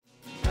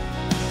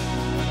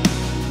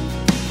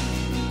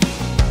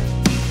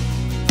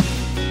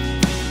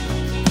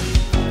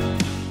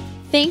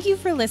Thank you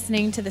for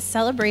listening to the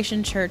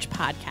Celebration Church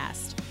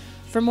podcast.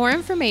 For more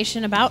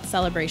information about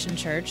Celebration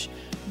Church,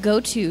 go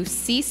to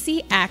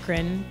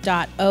ccakron.org.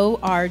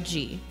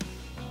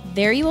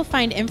 There you will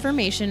find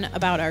information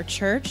about our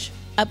church,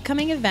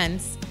 upcoming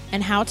events,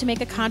 and how to make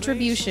a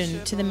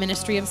contribution to the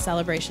ministry of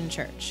Celebration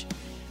Church.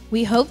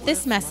 We hope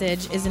this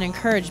message is an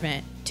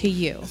encouragement to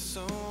you.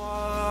 So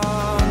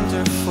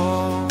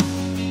wonderful.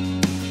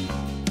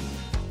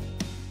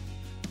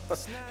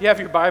 If you have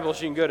your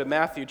Bibles, you can go to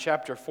Matthew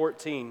chapter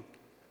 14.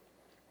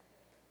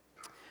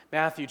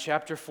 Matthew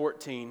chapter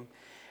 14.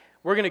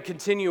 We're going to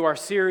continue our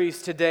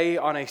series today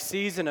on a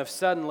season of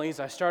suddenlies.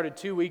 I started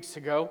 2 weeks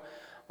ago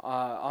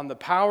on the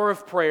power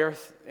of prayer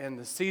and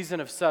the season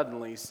of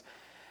suddenlies.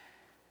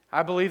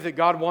 I believe that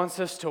God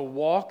wants us to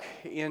walk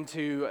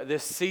into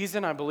this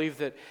season. I believe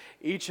that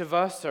each of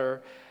us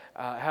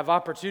have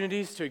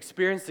opportunities to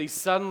experience these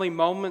suddenly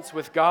moments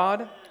with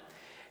God.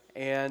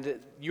 And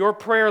your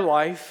prayer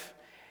life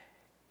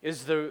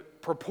is the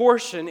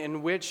proportion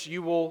in which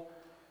you will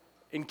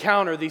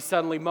encounter these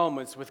suddenly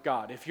moments with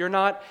God. If you're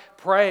not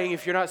praying,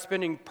 if you're not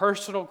spending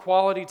personal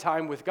quality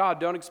time with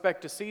God, don't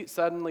expect to see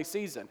suddenly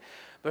season.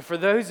 But for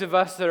those of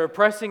us that are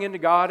pressing into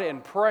God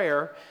in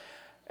prayer,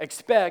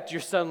 expect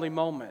your suddenly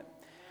moment.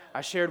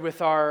 I shared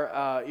with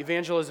our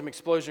Evangelism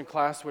Explosion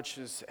class, which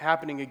is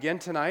happening again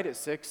tonight at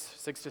 6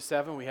 to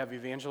 7. We have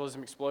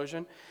Evangelism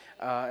Explosion.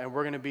 And I'm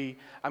going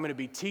to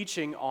be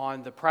teaching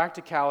on the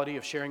practicality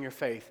of sharing your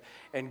faith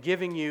and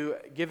giving you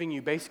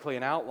basically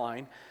an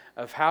outline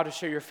of how to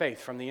share your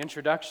faith, from the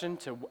introduction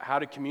to how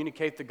to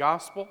communicate the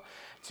gospel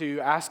to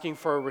asking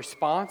for a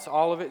response,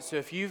 all of it. So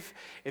if you've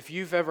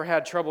ever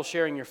had trouble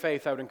sharing your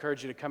faith, I would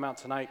encourage you to come out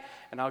tonight,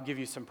 and I'll give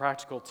you some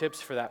practical tips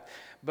for that.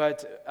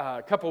 But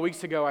a couple of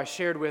weeks ago, I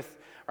shared with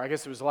our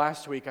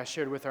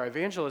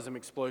Evangelism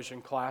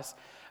Explosion class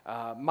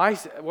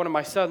one of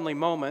my suddenly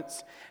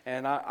moments,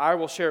 and I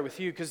will share it with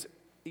you because,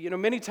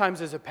 many times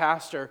as a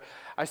pastor,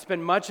 I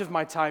spend much of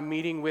my time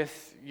meeting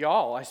with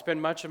y'all. I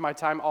spend much of my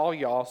time,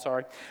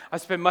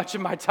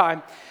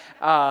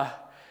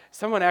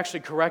 someone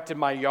actually corrected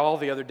my y'all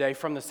the other day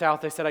from the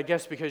South. They said, I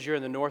guess because you're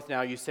in the North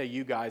now, you say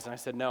you guys. And I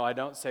said, no, I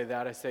don't say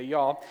that. I say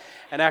y'all.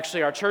 And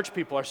actually, our church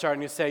people are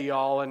starting to say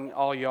y'all and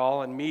all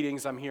y'all. In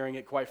meetings, I'm hearing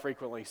it quite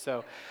frequently.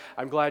 So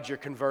I'm glad you're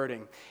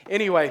converting.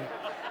 Anyway,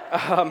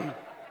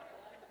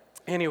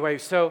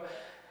 so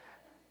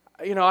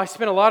I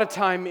spend a lot of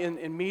time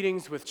in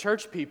meetings with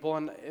church people,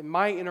 and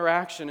my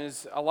interaction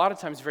is a lot of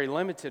times very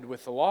limited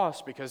with the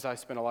lost because I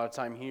spend a lot of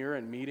time here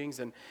in meetings,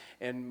 and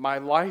my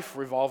life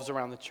revolves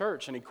around the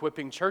church and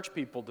equipping church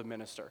people to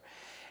minister.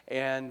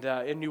 And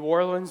in New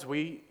Orleans,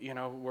 we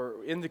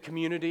were in the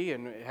community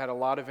and had a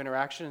lot of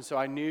interaction, and so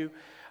I knew,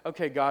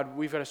 okay, God,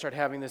 we've got to start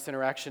having this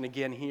interaction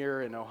again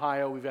here in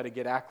Ohio. We've got to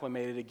get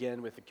acclimated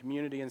again with the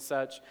community and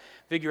such,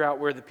 figure out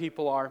where the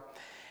people are.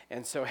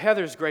 And so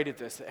Heather's great at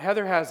this.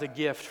 Heather has a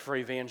gift for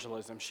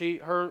evangelism. She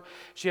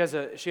has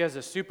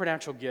a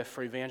supernatural gift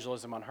for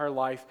evangelism on her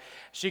life.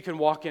 She can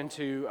walk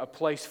into a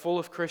place full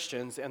of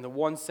Christians, and the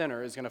one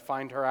sinner is going to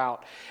find her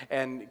out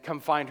and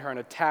come find her and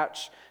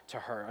attach to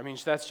her. I mean,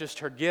 that's just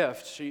her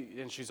gift.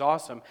 She's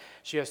awesome.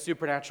 She has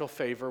supernatural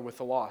favor with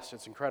the lost.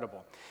 It's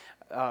incredible.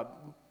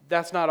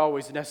 That's not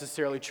always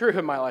necessarily true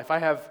in my life. I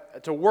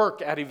have to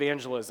work at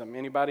evangelism.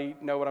 Anybody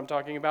know what I'm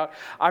talking about?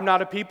 I'm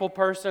not a people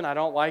person. I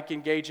don't like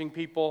engaging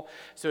people.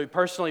 So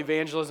personal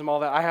evangelism, all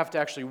that, I have to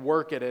actually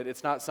work at it.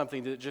 It's not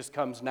something that just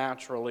comes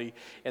naturally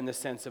in the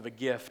sense of a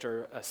gift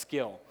or a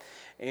skill.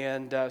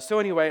 And so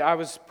anyway, I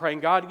was praying,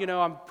 God,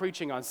 I'm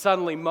preaching on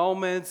suddenly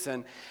moments,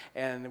 and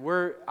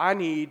I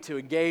need to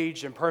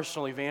engage in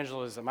personal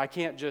evangelism. I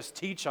can't just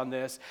teach on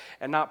this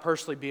and not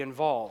personally be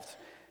involved.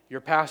 Your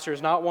pastor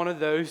is not one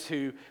of those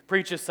who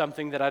preaches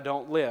something that I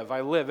don't live.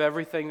 I live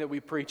everything that we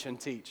preach and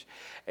teach.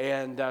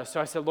 And so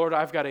I said, Lord,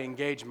 I've got to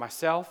engage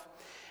myself.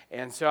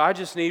 And so I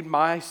just need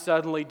my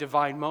suddenly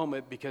divine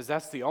moment, because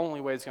that's the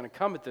only way it's going to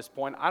come at this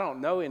point. I don't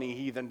know any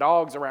heathen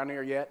dogs around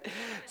here yet,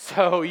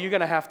 so you're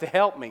going to have to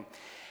help me.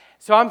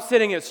 So I'm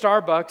sitting at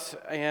Starbucks,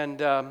 and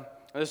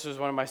this was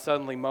one of my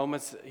suddenly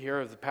moments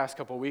here of the past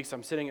couple of weeks.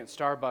 I'm sitting at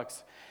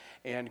Starbucks.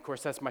 And, of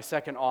course, that's my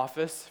second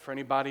office. For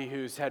anybody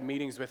who's had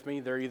meetings with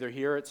me, they're either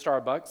here at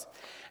Starbucks.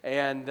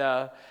 And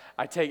I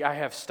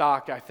have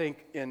stock, I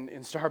think, in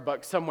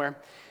Starbucks somewhere.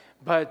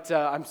 But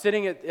I'm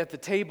sitting at the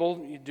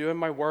table doing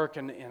my work,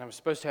 and I was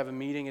supposed to have a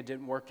meeting. It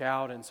didn't work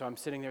out. And so I'm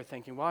sitting there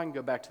thinking, well, I can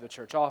go back to the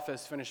church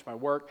office, finish my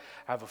work.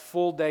 I have a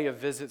full day of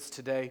visits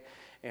today,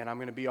 and I'm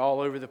going to be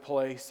all over the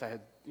place. I had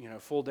a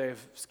full day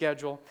of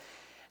schedule.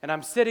 And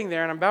I'm sitting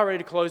there, and I'm about ready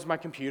to close my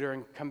computer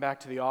and come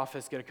back to the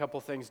office, get a couple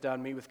things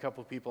done, meet with a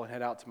couple of people, and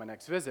head out to my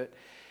next visit.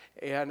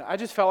 And I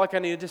just felt like I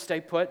needed to stay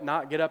put,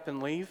 not get up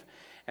and leave.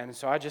 And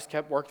so I just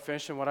kept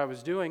finishing what I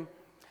was doing.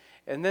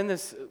 And then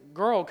this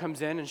girl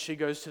comes in, and she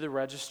goes to the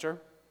register,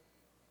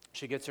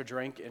 She gets her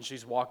drink, and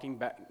she's walking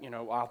back,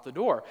 out the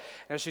door.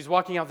 And as she's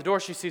walking out the door,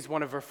 she sees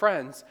one of her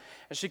friends,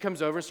 and she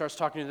comes over and starts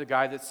talking to the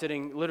guy that's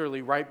sitting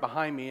literally right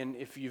behind me. And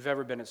if you've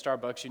ever been at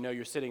Starbucks, you know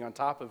you're sitting on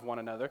top of one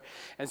another.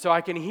 And so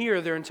I can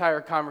hear their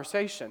entire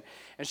conversation.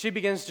 And she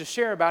begins to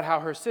share about how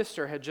her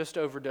sister had just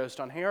overdosed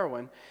on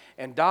heroin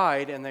and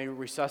died, and they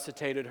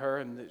resuscitated her,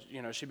 and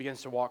she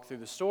begins to walk through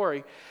the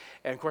story.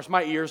 And of course,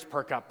 my ears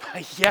perk up.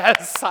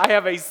 Yes, I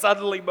have a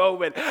suddenly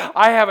moment.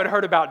 I haven't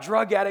heard about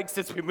drug addicts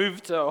since we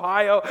moved to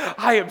Ohio.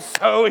 I am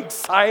so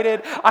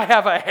excited. I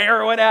have a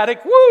heroin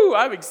addict. Woo,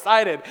 I'm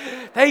excited.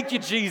 Thank you,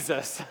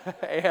 Jesus.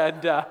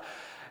 And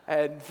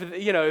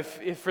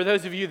for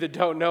those of you that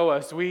don't know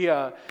us,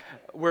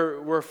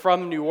 we're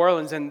from New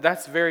Orleans, and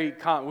that's very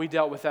common. We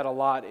dealt with that a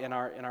lot in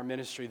our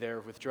ministry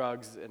there with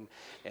drugs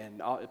and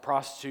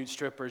prostitutes,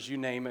 strippers, you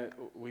name it.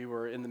 We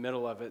were in the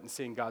middle of it and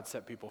seeing God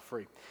set people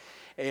free.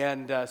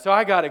 And so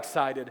I got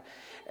excited,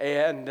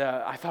 and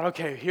I thought,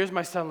 okay, here's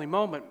my suddenly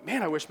moment.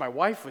 Man, I wish my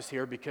wife was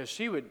here because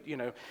she would,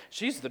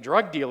 she's the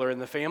drug dealer in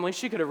the family.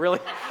 She could really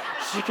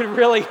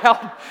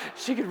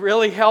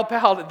help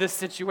out in this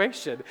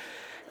situation.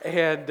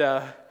 And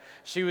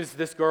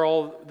this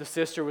girl, the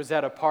sister was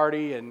at a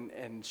party,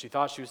 and she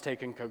thought she was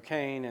taking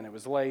cocaine, and it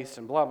was laced,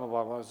 and blah, blah,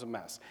 blah, blah. It was a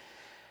mess.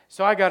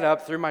 So I got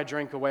up, threw my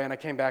drink away, and I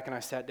came back and I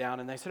sat down,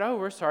 and they said, "Oh,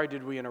 we're sorry,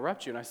 did we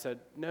interrupt you?" And I said,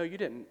 "No, you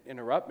didn't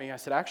interrupt me." I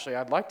said, "Actually,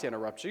 I'd like to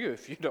interrupt you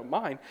if you don't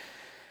mind."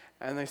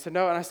 And they said,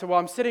 "No." And I said, "Well,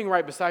 I'm sitting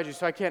right beside you,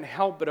 so I can't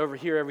help but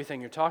overhear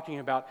everything you're talking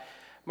about.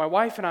 My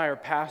wife and I are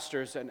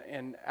pastors,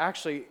 and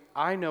actually,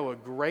 I know a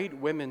great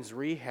women's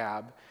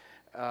rehab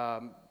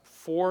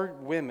for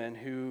women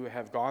who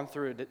have gone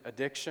through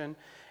addiction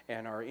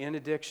and are in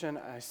addiction."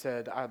 I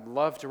said, "I'd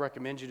love to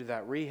recommend you to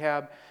that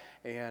rehab."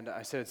 And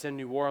I said, "It's in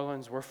New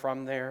Orleans. We're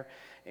from there.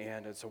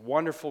 And it's a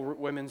wonderful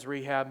women's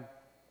rehab."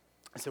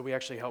 I said, "We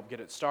actually helped get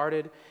it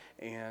started.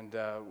 And,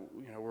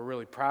 we're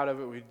really proud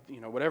of it. We,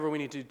 whatever we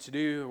need to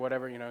do, or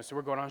whatever, so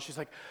we're going on." She's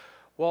like,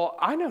 "Well,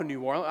 I know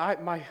New Orleans.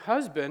 My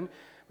husband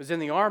was in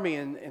the Army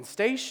and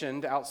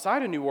stationed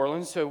outside of New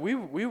Orleans. So we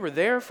were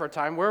there for a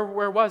time.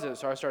 Where was it?"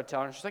 So I started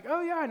telling her. She's like,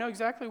 "Oh, yeah, I know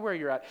exactly where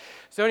you're at."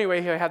 So anyway,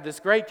 I had this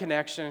great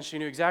connection. She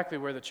knew exactly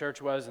where the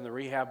church was and the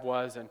rehab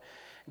was, and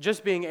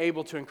just being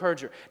able to encourage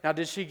her. Now,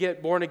 did she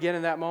get born again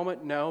in that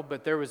moment? No,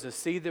 but there was a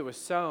seed that was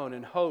sown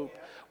and hope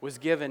was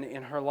given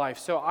in her life.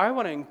 So I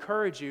want to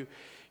encourage you.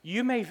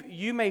 You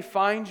may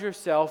find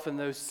yourself in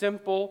those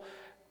simple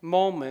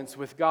moments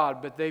with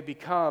God, but they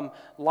become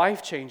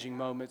life-changing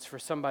moments for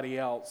somebody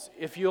else.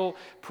 If you'll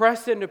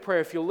press into prayer,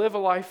 if you'll live a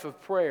life of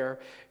prayer,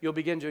 you'll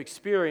begin to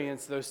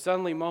experience those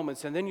suddenly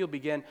moments, and then you'll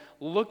begin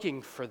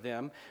looking for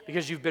them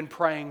because you've been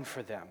praying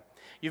for them.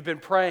 You've been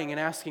praying and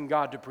asking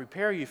God to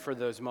prepare you for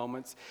those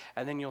moments,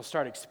 and then you'll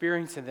start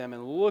experiencing them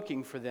and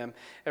looking for them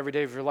every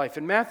day of your life.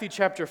 In Matthew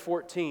chapter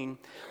 14,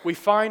 we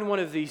find one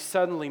of these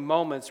suddenly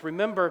moments.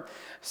 Remember,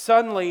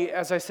 suddenly,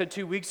 as I said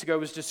 2 weeks ago,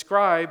 was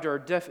described or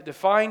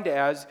defined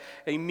as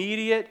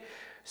immediate,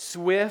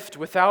 swift,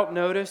 without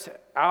notice,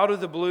 out of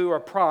the blue, or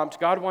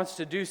prompt. God wants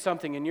to do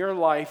something in your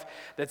life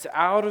that's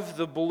out of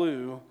the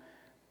blue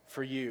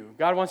for you.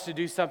 God wants to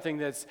do something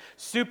that's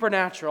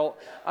supernatural,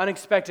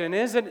 unexpected. And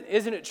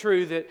isn't it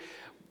true that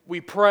we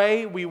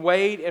pray, we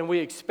wait, and we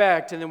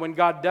expect, and then when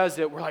God does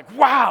it, we're like,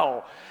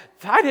 "Wow,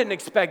 I didn't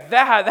expect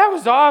that. That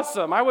was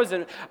awesome. I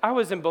wasn't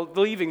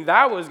believing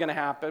that was going to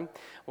happen."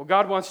 Well,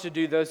 God wants to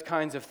do those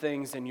kinds of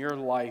things in your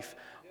life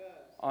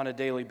on a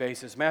daily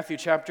basis. Matthew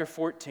chapter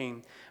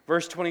 14,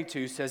 verse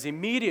 22 says,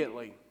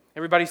 immediately,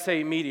 everybody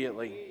say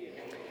immediately.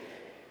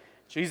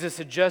 Jesus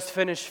had just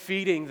finished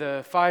feeding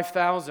the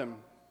 5,000.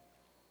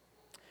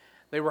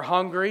 They were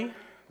hungry.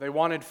 They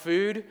wanted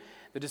food.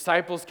 The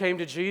disciples came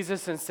to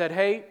Jesus and said,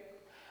 "Hey,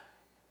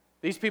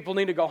 these people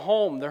need to go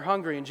home. They're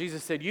hungry." And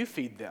Jesus said, "You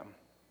feed them."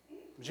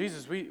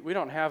 "Jesus, we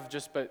don't have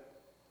just but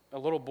a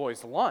little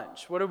boy's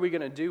lunch. What are we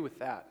going to do with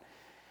that?"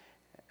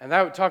 And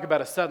that would talk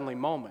about a suddenly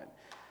moment.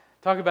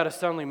 Talk about a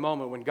suddenly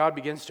moment when God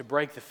begins to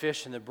break the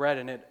fish and the bread,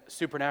 and it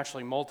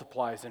supernaturally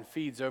multiplies and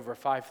feeds over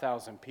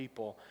 5,000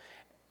 people,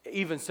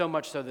 even so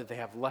much so that they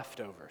have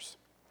leftovers.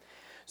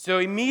 So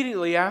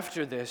immediately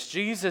after this,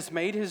 Jesus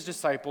made his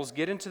disciples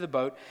get into the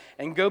boat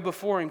and go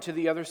before him to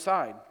the other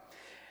side.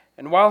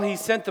 And while he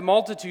sent the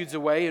multitudes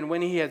away, and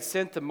when he had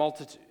sent the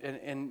multitudes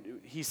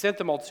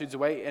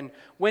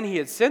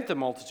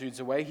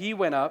away, he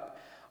went up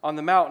on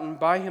the mountain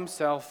by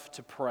himself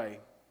to pray.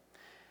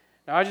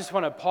 Now I just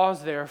want to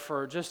pause there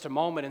for just a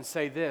moment and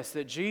say this,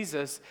 that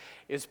Jesus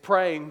is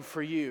praying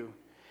for you.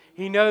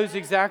 He knows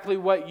exactly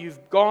what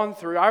you've gone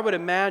through. I would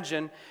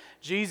imagine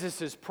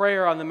Jesus'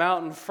 prayer on the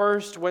mountain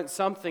first went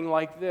something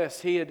like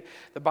this. The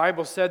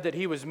Bible said that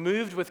he was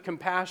moved with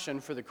compassion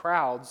for the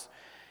crowds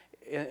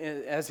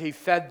as he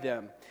fed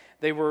them.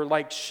 They were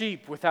like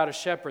sheep without a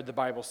shepherd, the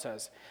Bible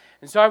says.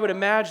 And so I would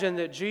imagine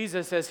that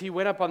Jesus, as he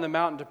went up on the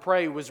mountain to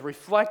pray, was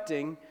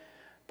reflecting,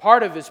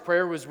 part of his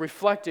prayer was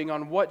reflecting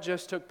on what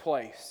just took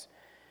place.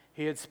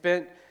 He had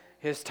spent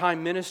his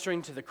time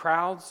ministering to the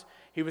crowds.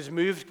 He was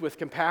moved with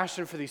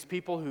compassion for these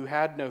people who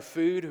had no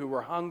food, who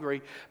were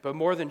hungry, but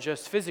more than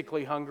just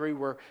physically hungry,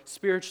 were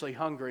spiritually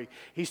hungry.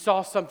 He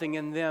saw something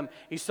in them.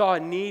 He saw a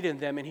need in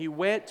them, and he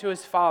went to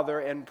his Father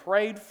and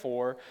prayed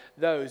for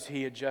those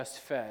he had just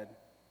fed.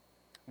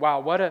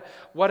 Wow,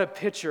 what a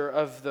picture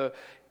of the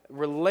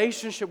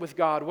relationship with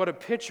God, what a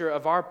picture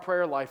of our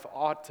prayer life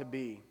ought to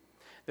be.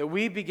 That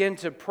we begin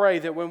to pray,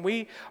 that when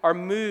we are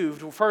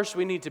moved, first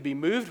we need to be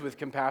moved with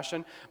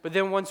compassion, but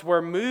then once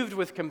we're moved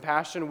with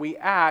compassion, we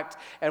act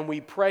and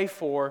we pray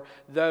for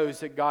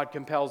those that God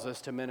compels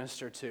us to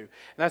minister to. And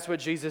that's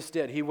what Jesus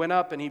did. He went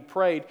up and he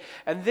prayed.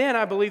 And then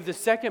I believe the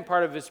second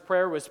part of his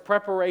prayer was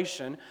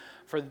preparation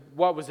for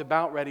what was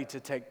about ready to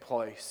take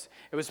place.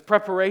 It was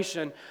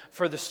preparation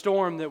for the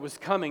storm that was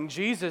coming.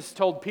 Jesus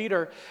told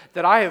Peter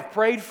that I have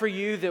prayed for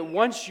you that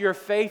once your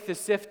faith is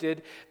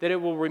sifted, that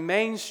it will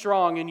remain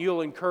strong and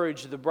you'll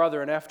encourage the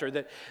brother and after.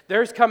 That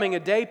there's coming a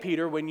day,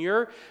 Peter, when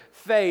your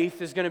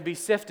faith is going to be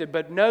sifted.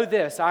 But know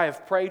this, I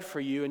have prayed for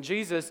you. And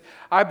Jesus,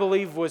 I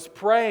believe, was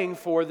praying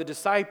for the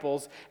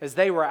disciples as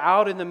they were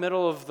out in the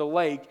middle of the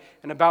lake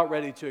and about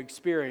ready to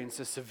experience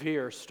a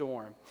severe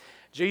storm.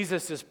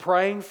 Jesus is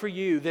praying for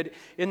you that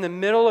in the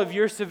middle of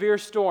your severe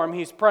storm,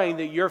 He's praying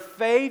that your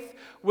faith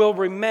will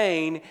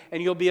remain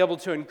and you'll be able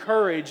to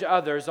encourage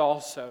others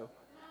also.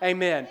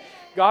 Amen.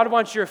 God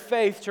wants your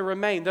faith to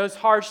remain. Those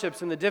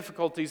hardships and the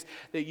difficulties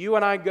that you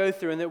and I go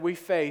through and that we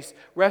face,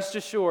 rest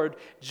assured,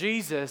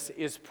 Jesus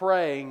is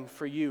praying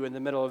for you in the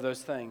middle of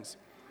those things.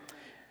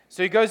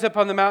 So He goes up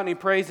on the mountain, He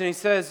prays, and He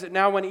says,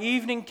 now when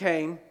evening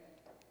came,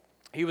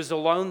 He was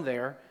alone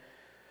there.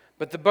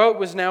 But the boat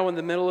was now in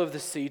the middle of the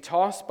sea,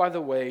 tossed by the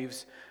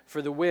waves,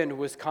 for the wind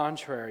was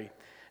contrary.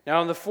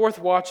 Now on the fourth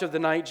watch of the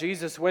night,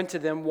 Jesus went to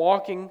them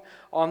walking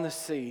on the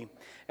sea.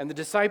 And the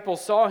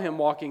disciples saw Him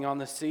walking on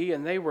the sea,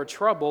 and they were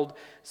troubled,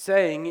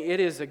 saying, it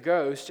is a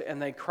ghost, and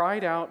they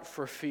cried out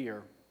for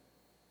fear.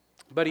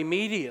 But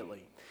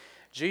immediately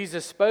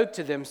Jesus spoke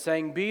to them,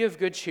 saying, be of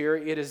good cheer,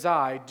 it is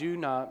I, do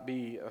not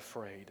be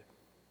afraid.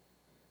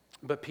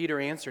 But Peter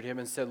answered Him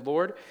and said,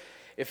 Lord,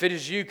 if it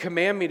is you,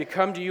 command me to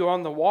come to you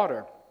on the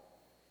water.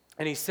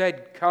 And He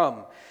said,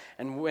 come.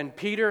 And when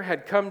Peter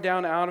had come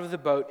down out of the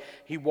boat,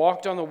 he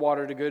walked on the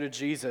water to go to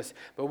Jesus.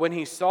 But when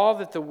he saw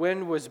that the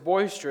wind was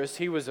boisterous,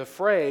 he was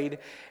afraid,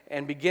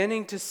 and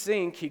beginning to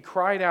sink, he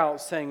cried out,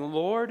 saying,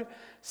 Lord,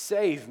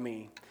 save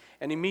me.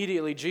 And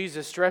immediately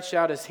Jesus stretched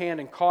out His hand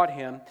and caught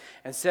him,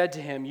 and said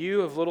to him,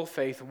 you of little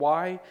faith,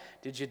 why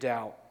did you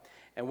doubt?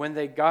 And when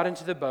they got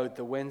into the boat,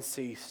 the wind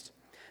ceased.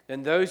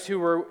 Then those who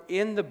were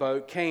in the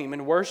boat came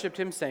and worshipped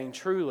Him, saying,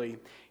 truly,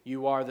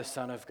 you are the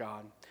Son of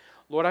God.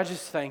 Lord, I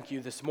just thank You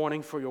this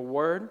morning for Your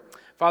word.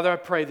 Father, I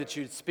pray that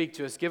You'd speak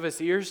to us. Give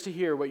us ears to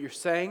hear what You're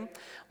saying.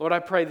 Lord, I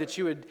pray that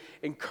You would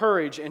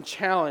encourage and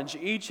challenge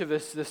each of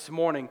us this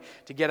morning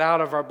to get out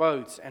of our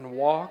boats and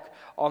walk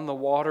on the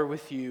water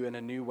with You in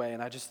a new way.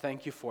 And I just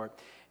thank You for it.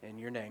 In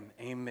Your name,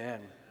 amen.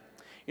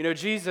 You know,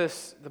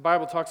 Jesus, the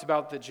Bible talks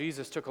about that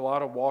Jesus took a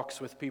lot of walks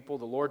with people.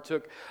 The Lord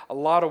took a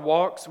lot of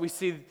walks. We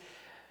see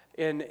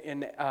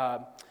in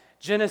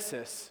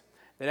Genesis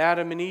that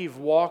Adam and Eve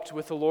walked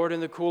with the Lord in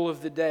the cool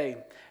of the day.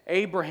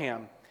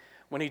 Abraham,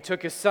 when he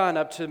took his son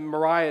up to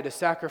Moriah to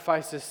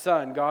sacrifice his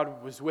son,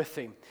 God was with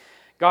him.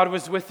 God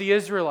was with the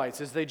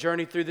Israelites as they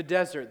journeyed through the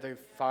desert, the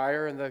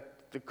fire and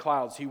the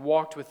clouds. He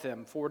walked with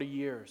them 40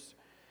 years.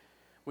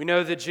 We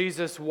know that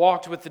Jesus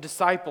walked with the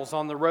disciples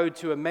on the road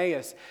to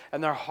Emmaus,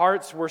 and their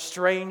hearts were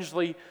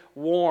strangely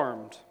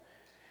warmed.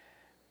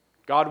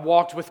 God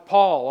walked with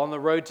Paul on the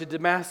road to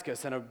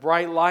Damascus, and a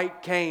bright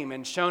light came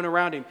and shone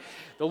around him.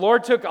 The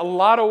Lord took a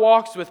lot of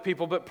walks with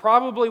people, but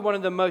probably one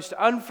of the most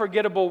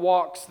unforgettable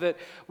walks that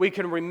we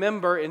can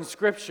remember in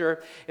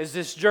Scripture is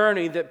this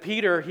journey that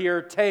Peter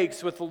here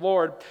takes with the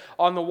Lord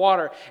on the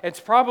water. It's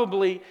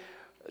probably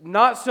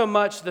not so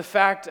much the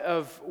fact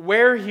of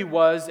where he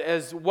was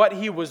as what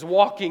he was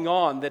walking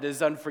on that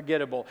is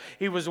unforgettable.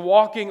 He was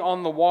walking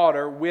on the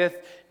water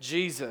with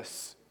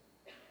Jesus.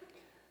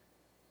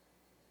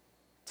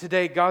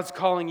 Today, God's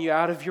calling you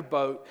out of your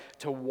boat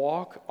to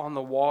walk on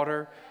the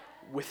water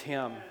with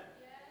Him.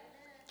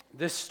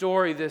 This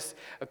story, this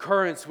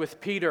occurrence with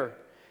Peter,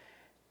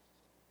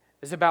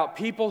 is about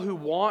people who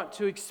want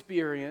to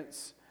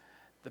experience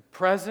the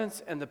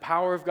presence and the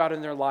power of God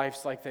in their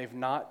lives like they've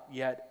not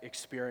yet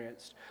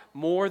experienced,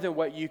 more than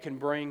what you can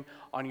bring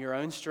on your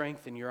own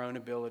strength and your own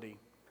ability.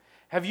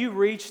 Have you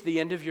reached the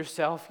end of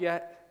yourself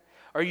yet?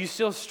 Are you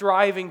still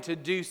striving to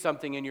do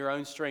something in your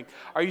own strength?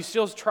 Are you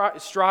still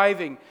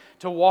striving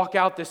to walk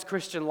out this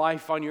Christian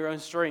life on your own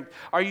strength?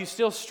 Are you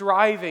still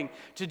striving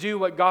to do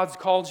what God's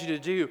called you to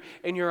do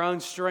in your own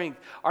strength?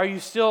 Are you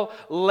still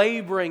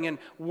laboring and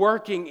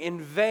working in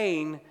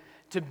vain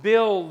to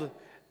build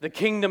the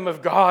kingdom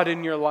of God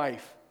in your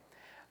life?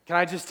 Can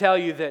I just tell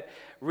you that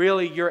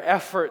really your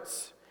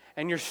efforts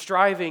and your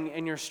striving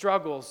and your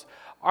struggles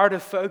are to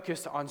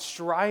focus on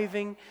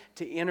striving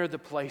to enter the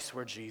place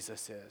where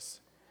Jesus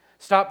is.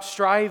 Stop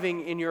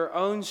striving in your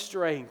own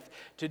strength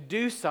to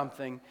do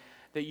something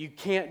that you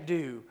can't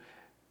do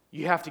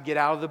you have to get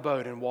out of the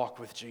boat and walk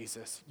with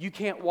Jesus. You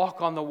can't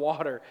walk on the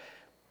water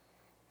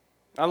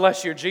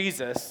unless you're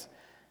Jesus.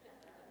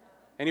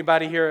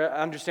 Anybody here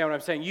understand what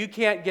I'm saying? You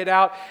can't get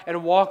out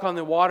and walk on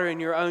the water in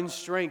your own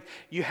strength.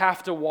 You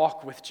have to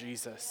walk with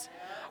Jesus.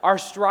 Our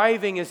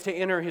striving is to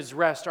enter His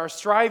rest. Our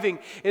striving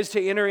is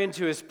to enter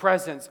into His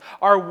presence.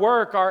 Our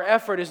work, our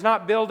effort is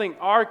not building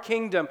our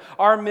kingdom,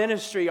 our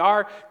ministry,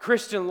 our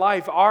Christian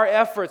life. Our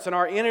efforts and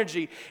our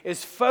energy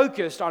is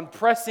focused on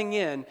pressing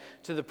in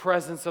to the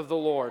presence of the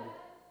Lord.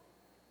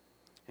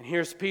 And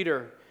here's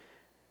Peter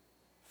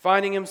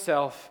finding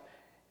himself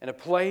in a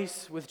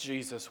place with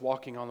Jesus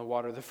walking on the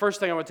water. The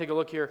first thing I want to take a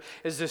look here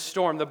is this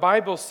storm. The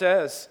Bible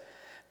says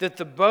that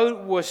the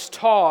boat was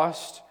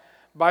tossed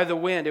by the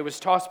wind. It was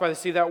tossed by the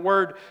sea. That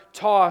word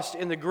tossed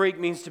in the Greek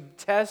means to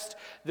test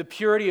the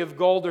purity of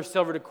gold or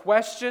silver, to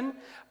question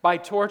by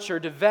torture,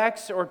 to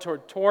vex or to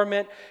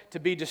torment, to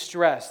be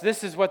distressed.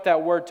 This is what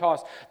that word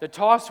toss. The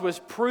toss was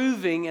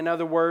proving, in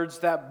other words,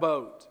 that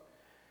boat.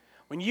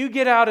 When you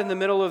get out in the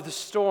middle of the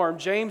storm,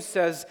 James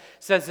says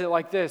it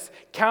like this: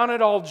 count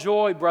it all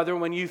joy,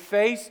 brethren, when you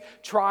face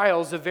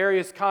trials of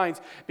various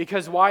kinds,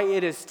 because why?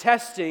 It is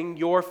testing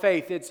your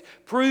faith. It's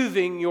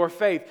proving your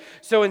faith.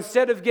 So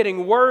instead of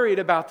getting worried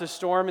about the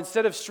storm,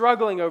 instead of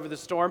struggling over the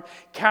storm,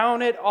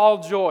 count it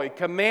all joy.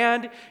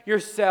 Command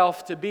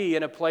yourself to be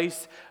in a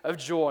place of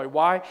joy.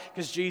 Why?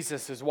 Because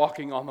Jesus is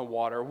walking on the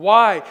water.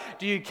 Why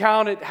do you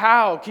count it?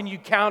 How can you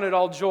count it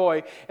all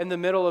joy in the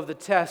middle of the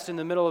test, in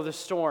the middle of the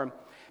storm?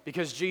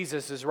 Because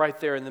Jesus is right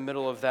there in the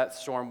middle of that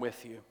storm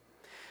with you.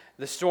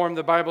 The storm,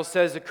 the Bible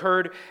says,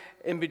 occurred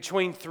in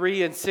between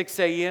 3 and 6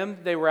 a.m.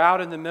 They were out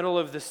in the middle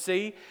of the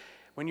sea.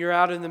 When you're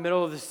out in the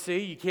middle of the sea,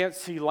 you can't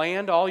see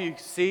land. All you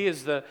see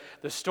is the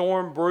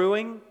storm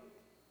brewing,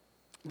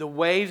 the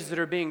waves that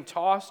are being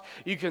tossed.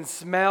 You can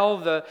smell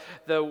the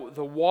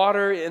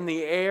water in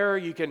the air.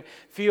 You can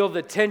feel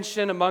the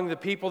tension among the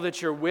people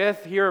that you're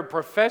with. Here are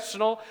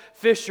professional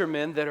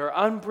fishermen that are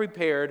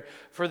unprepared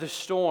for the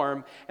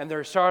storm, and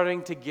they're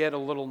starting to get a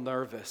little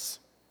nervous.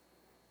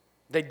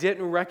 They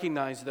didn't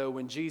recognize, though,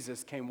 when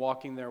Jesus came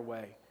walking their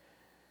way.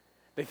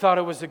 They thought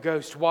it was a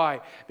ghost.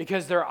 Why?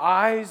 Because their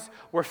eyes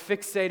were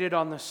fixated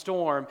on the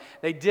storm.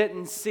 They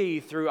didn't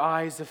see through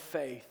eyes of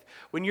faith.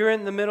 When you're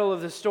in the middle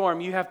of the storm,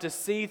 you have to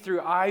see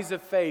through eyes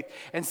of faith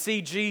and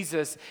see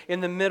Jesus in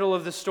the middle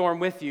of the storm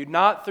with you.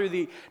 Not through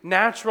the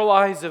natural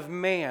eyes of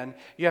man.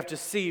 You have to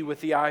see with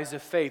the eyes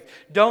of faith.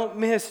 Don't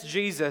miss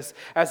Jesus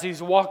as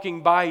He's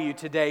walking by you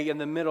today in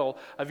the middle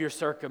of your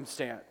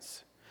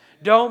circumstance.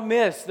 Don't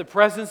miss the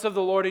presence of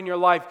the Lord in your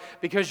life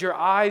because your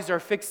eyes are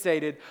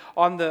fixated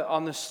on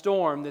the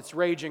storm that's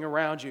raging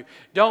around you.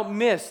 Don't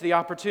miss the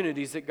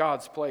opportunities that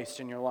God's placed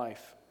in your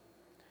life.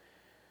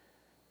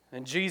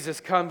 And Jesus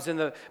comes in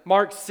the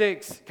Mark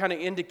 6 kind of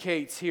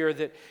indicates here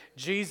that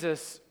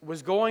Jesus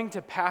was going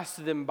to pass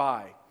them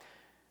by.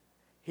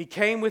 He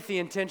came with the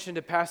intention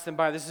to pass them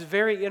by. This is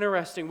very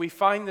interesting. We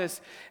find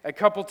this a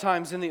couple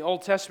times in the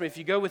Old Testament. If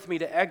you go with me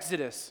to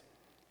Exodus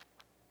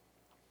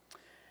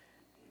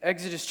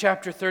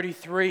chapter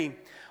 33,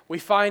 we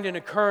find an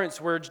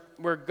occurrence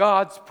where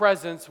God's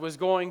presence was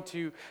going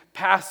to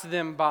pass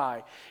them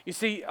by. You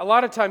see, a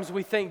lot of times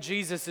we think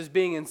Jesus is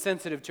being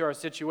insensitive to our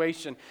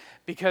situation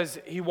because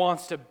He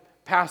wants to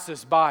pass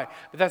us by.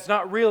 But that's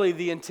not really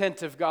the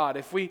intent of God.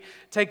 If we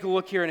take a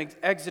look here in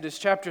Exodus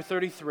chapter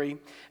 33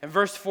 and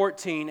verse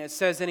 14, it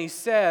says, "And He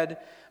said,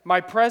 my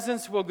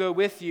presence will go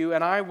with you,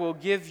 and I will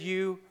give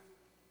you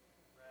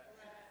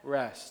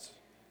rest."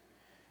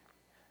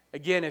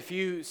 Again, if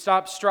you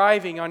stop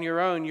striving on your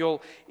own,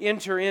 you'll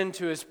enter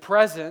into His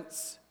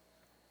presence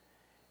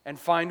and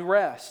find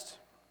rest.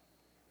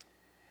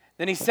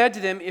 Then He said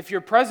to them, if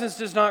your presence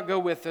does not go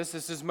with us,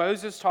 this is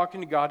Moses talking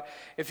to God,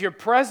 if your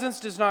presence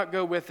does not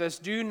go with us,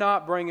 do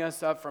not bring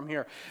us up from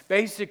here.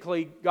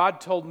 Basically,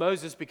 God told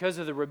Moses, because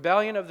of the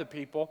rebellion of the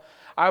people,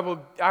 I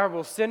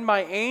will send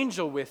my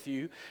angel with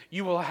you.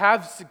 You will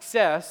have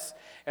success.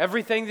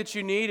 Everything that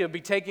you need will be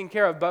taken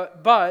care of,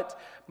 but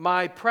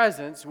my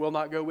presence will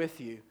not go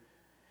with you.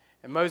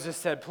 And Moses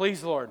said,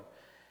 please, Lord,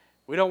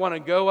 we don't want to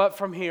go up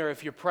from here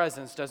if your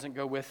presence doesn't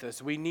go with us.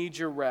 We need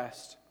your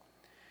rest.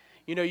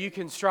 You know, you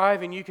can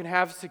strive and you can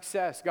have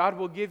success. God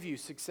will give you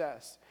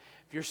success.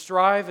 If you're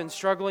striving and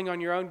struggling on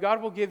your own,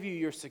 God will give you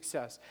your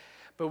success.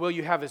 But will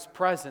you have His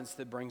presence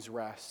that brings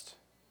rest?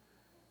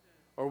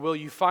 Or will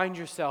you find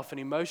yourself in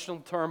emotional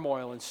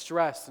turmoil and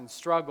stress and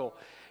struggle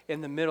in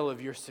the middle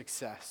of your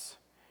success?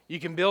 You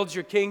can build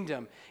your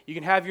kingdom. You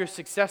can have your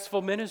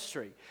successful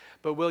ministry.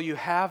 But will you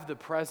have the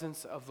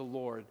presence of the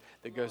Lord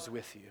that goes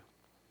with you?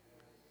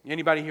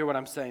 Anybody hear what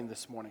I'm saying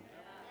this morning?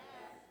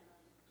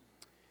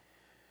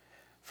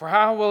 For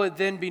how will it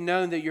then be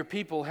known that your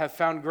people have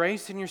found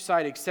grace in your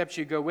sight except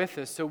you go with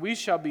us? So we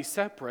shall be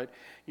separate,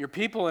 your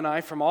people and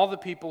I, from all the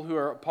people who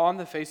are upon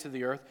the face of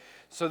the earth.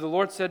 So the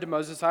Lord said to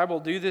Moses, I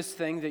will do this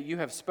thing that you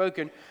have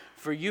spoken,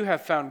 for you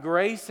have found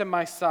grace in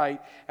my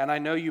sight, and I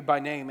know you by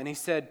name. And He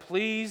said,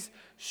 please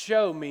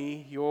show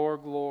me your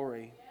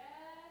glory.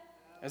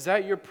 Is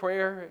that your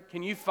prayer?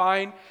 Can you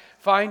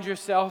find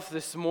yourself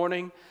this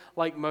morning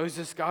like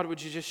Moses, God,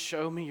 would you just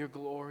show me your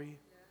glory?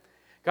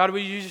 God,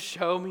 would you just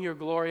show me your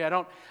glory? I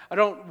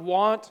don't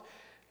want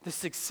the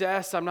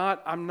success. I'm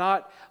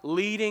not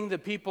leading the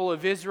people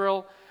of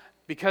Israel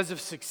because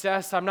of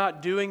success. I'm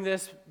not doing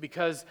this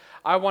because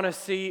I want to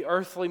see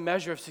earthly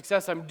measure of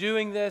success. I'm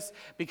doing this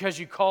because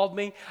you called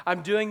me.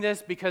 I'm doing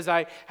this because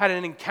I had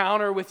an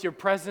encounter with your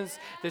presence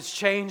that's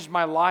changed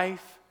my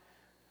life.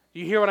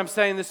 You hear what I'm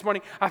saying this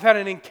morning? I've had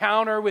an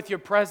encounter with your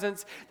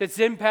presence that's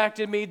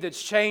impacted me,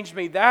 that's changed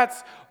me.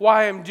 That's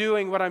why I'm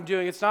doing what I'm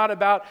doing. It's not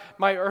about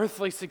my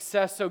earthly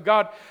success. So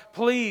God,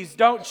 please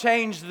don't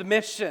change the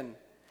mission.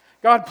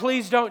 God,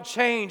 please don't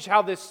change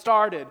how this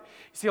started.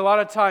 You see, a lot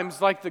of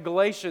times, like the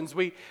Galatians,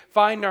 we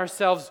find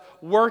ourselves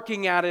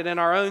working at it in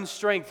our own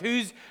strength.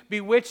 Who's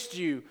bewitched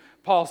you,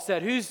 Paul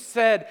said? Who's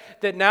said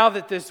that now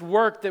that this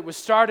work that was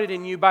started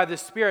in you by the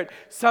Spirit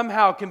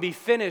somehow can be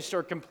finished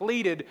or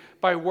completed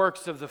by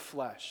works of the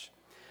flesh?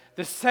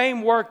 The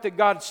same work that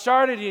God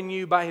started in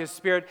you by His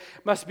Spirit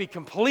must be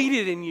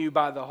completed in you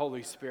by the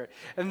Holy Spirit.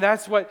 And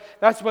that's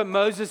what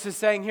Moses is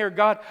saying here.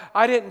 God,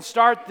 I didn't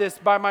start this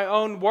by my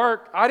own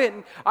work. I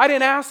didn't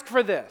ask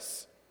for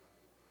this.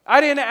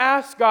 I didn't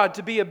ask God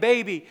to be a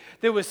baby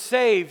that was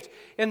saved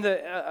in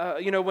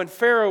when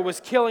Pharaoh was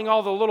killing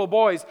all the little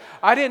boys.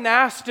 I didn't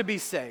ask to be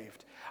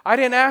saved. I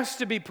didn't ask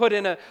to be put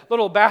in a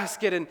little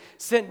basket and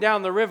sent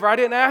down the river. I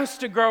didn't ask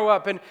to grow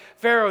up in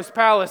Pharaoh's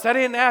palace. I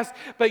didn't ask,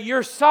 but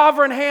your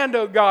sovereign hand,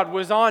 oh God,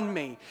 was on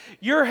me.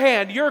 Your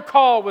hand, your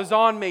call was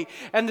on me.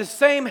 And the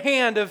same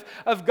hand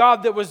of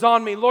God that was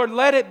on me, Lord,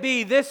 let it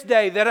be this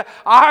day that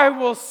I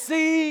will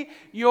see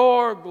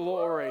your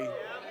glory.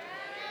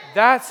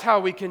 That's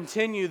how we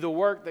continue the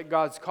work that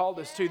God's called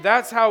us to.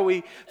 That's how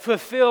we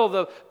fulfill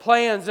the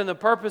plans and the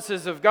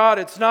purposes of God.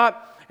 It's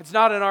not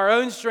in our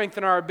own strength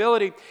and our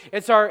ability.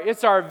 It's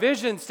our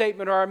vision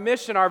statement or our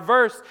mission, our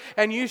verse,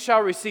 and you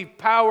shall receive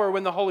power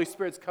when the Holy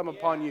Spirit's come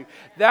upon you.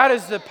 That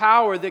is the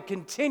power that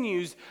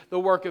continues the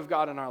work of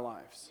God in our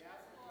lives.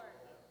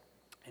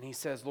 And he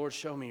says, Lord,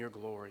 show me your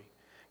glory.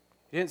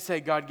 He didn't say,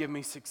 God, give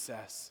me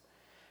success.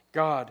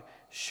 God,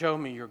 show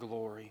me your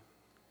glory.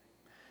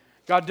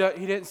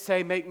 He didn't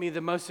say, make me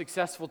the most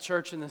successful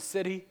church in the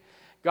city.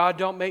 God,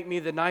 don't make me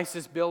the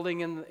nicest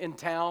building in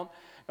town.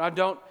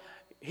 God,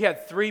 He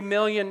had 3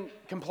 million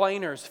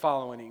complainers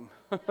following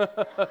him.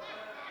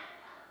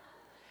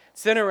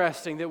 It's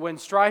interesting that when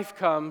strife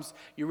comes,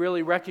 you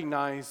really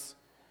recognize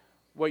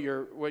what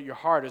your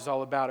heart is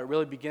all about. It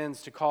really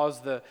begins to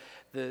cause the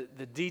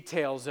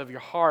details of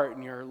your heart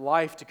and your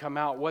life to come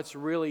out. What's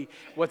really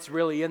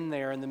in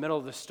there in the middle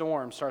of the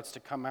storm starts to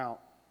come out.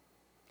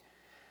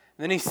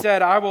 And then he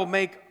said, I will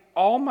make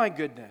all my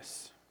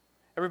goodness.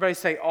 Everybody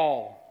say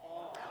all.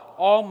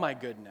 All my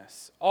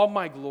goodness, all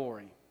my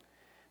glory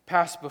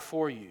pass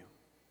before you.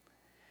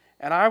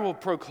 And I will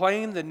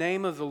proclaim the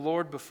name of the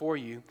Lord before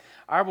you.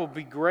 I will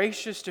be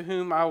gracious to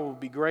whom I will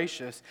be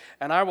gracious,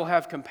 and I will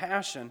have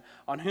compassion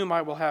on whom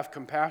I will have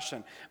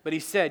compassion. But he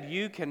said,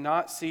 you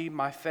cannot see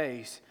my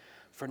face,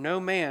 for no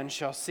man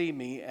shall see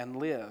me and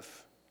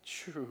live.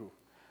 True.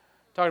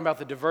 Talking about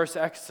the diverse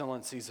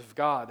excellencies of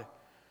God.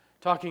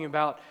 Talking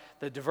about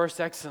the diverse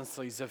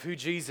excellencies of who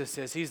Jesus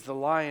is. He's the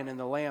lion and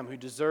the lamb who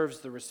deserves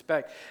the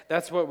respect.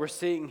 That's what we're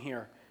seeing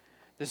here.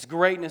 This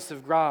greatness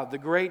of God, the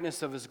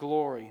greatness of His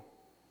glory.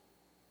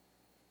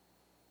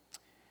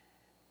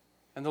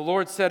 And the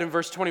Lord said in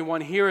verse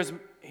 21, Here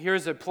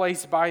is a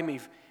place by me,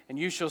 and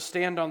you shall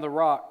stand on the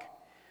rock.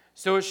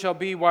 So it shall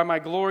be while my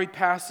glory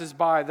passes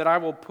by, that I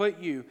will put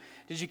you.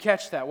 Did you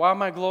catch that? While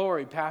my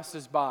glory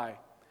passes by.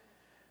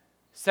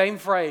 Same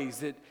phrase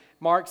that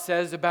Mark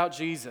says about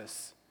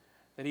Jesus,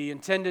 that He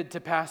intended to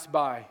pass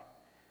by.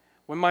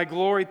 When my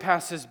glory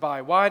passes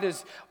by. Why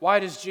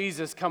does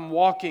Jesus come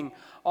walking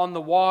on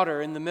the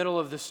water in the middle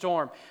of the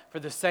storm? For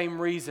the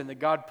same reason that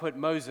God put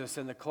Moses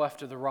in the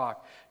cleft of the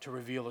rock, to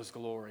reveal His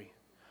glory.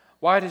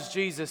 Why does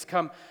Jesus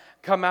come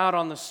out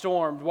on the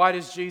storm? Why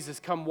does Jesus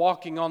come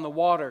walking on the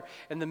water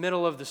in the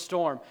middle of the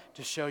storm?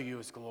 To show you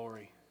His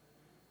glory.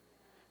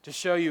 To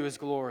show you His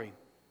glory.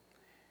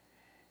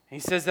 He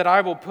says that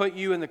I will put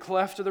you in the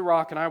cleft of the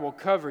rock, and I will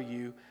cover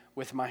you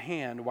with my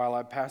hand while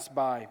I pass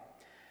by.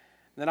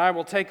 Then I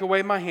will take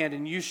away my hand,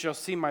 and you shall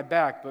see my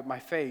back, but my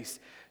face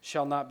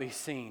shall not be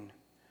seen.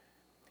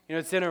 You know,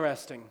 it's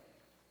interesting.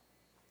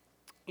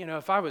 You know,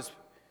 if I was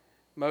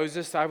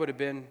Moses, I would have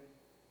been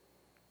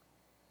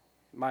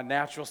my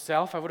natural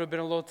self. I would have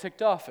been a little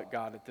ticked off at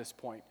God at this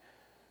point.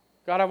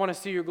 God, I want to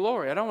see your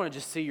glory. I don't want to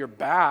just see your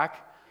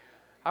back.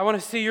 I want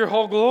to see your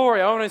whole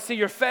glory. I want to see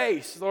your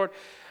face. Lord,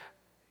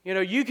 you know,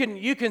 you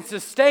can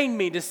sustain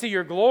me to see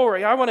your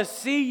glory. I want to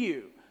see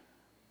you.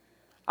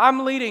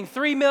 I'm leading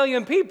 3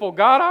 million people.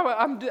 God,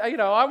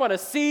 I want to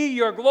see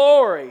your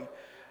glory.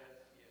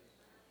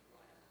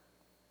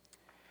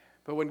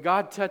 But when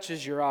God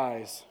touches your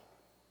eyes,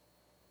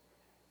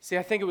 see,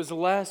 I think it was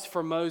less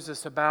for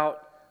Moses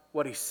about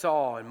what he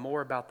saw and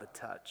more about the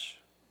touch.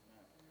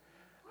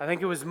 I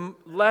think it was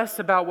less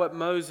about what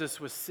Moses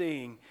was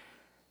seeing.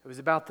 It was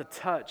about the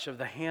touch of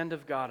the hand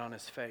of God on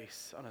his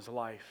face, on his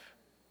life.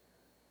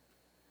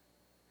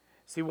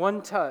 See,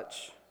 one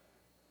touch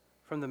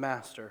from the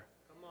Master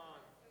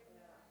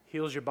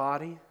heals your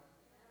body.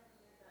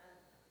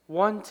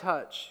 One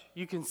touch,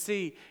 you can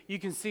see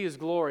His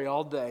glory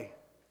all day.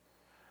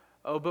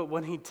 Oh, but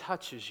when He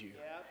touches you,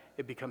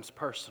 it becomes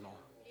personal.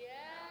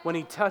 When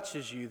He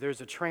touches you,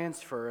 there's a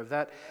transfer of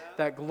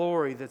that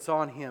glory that's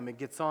on Him. It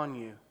gets on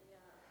you.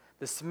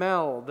 The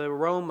smell, the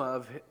aroma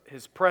of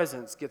His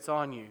presence gets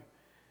on you.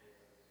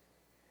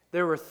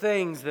 There were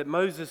things that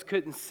Moses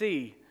couldn't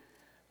see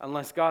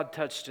unless God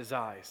touched his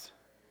eyes.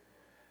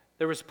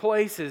 There was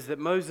places that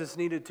Moses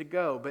needed to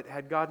go, but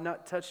had God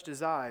not touched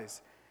his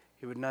eyes,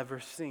 he would never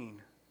have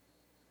seen.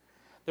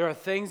 There are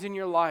things in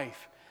your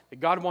life that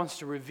God wants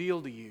to reveal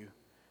to you,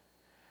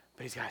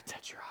 but He's got to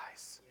touch your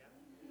eyes.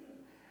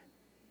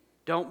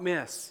 Don't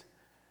miss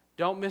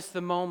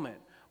the moment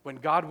when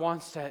God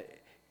wants to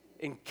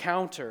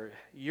encounter.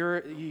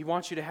 He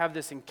wants you to have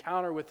this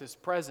encounter with His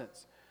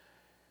presence.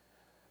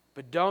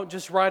 But don't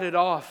just write it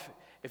off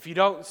if you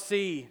don't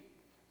see,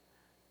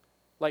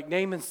 like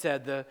Naaman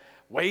said, the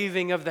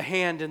waving of the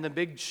hand in the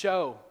big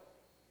show.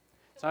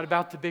 It's not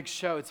about the big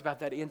show. It's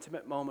about that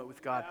intimate moment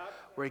with God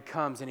where He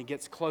comes and He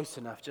gets close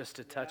enough just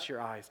to touch your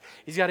eyes.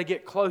 He's got to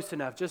get close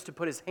enough just to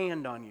put His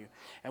hand on you.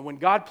 And when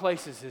God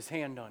places His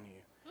hand on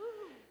you,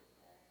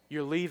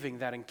 you're leaving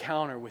that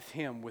encounter with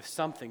Him with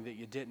something that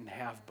you didn't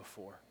have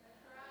before.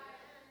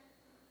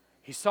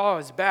 He saw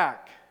his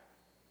back,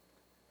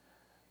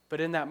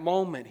 but in that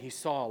moment, he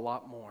saw a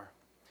lot more.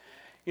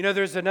 You know,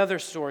 there's another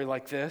story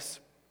like this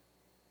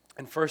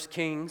in 1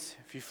 Kings.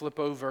 If you flip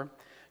over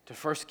to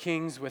 1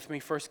 Kings with me,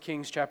 1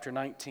 Kings chapter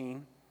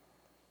 19.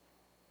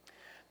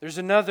 There's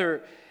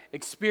another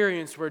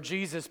experience where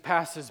Jesus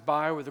passes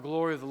by, where the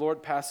glory of the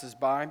Lord passes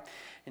by.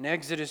 In in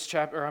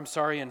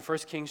 1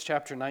 Kings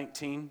chapter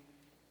 19.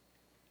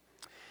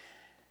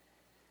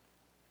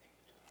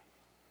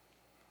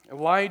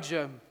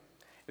 Elijah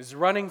is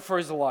running for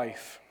his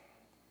life.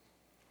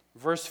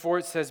 Verse 4,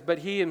 it says, "But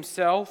he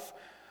himself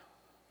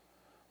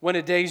went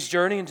a day's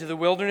journey into the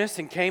wilderness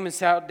and came and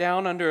sat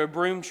down under a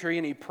broom tree,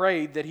 and he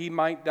prayed that he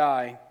might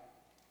die." Have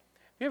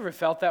you ever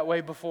felt that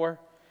way before?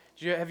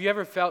 Have you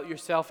ever felt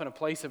yourself in a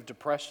place of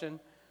depression?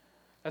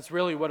 That's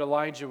really what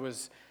Elijah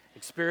was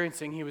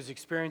experiencing. He was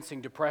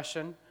experiencing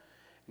depression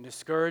and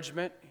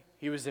discouragement.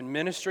 He was in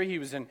ministry. He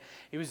was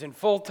in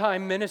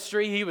full-time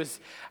ministry.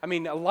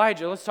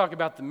 Elijah, let's talk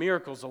about the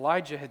miracles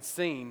Elijah had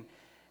seen,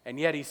 and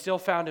yet he still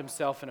found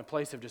himself in a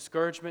place of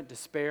discouragement,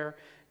 despair,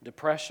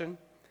 depression.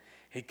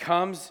 He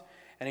comes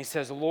and he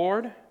says,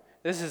 "Lord,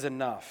 this is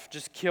enough.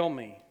 Just kill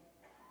me.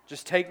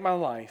 Just take my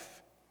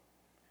life."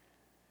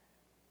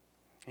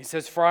 He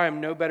says, "For I am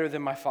no better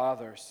than my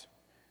fathers."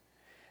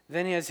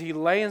 Then as he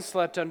lay and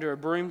slept under a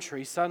broom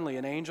tree, suddenly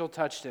an angel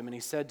touched him, and he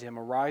said to him,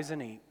 "Arise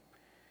and eat."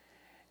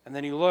 And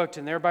then he looked,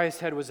 and there by his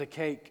head was a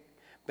cake,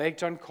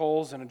 baked on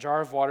coals and a jar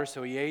of water.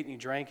 So he ate and he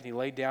drank and he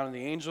laid down. And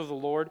the angel of the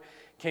Lord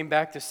came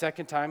back the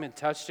second time and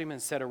touched him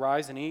and said,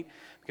 "Arise and eat,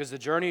 because the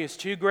journey is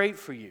too great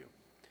for you."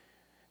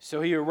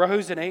 So he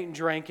arose and ate and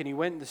drank, and he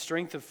went in the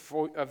strength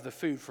of the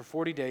food for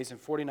 40 days and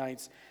 40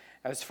 nights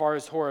as far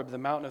as Horeb, the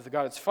mountain of the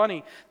God. It's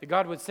funny that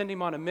God would send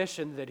him on a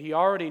mission that he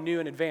already knew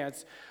in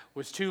advance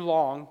was too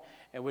long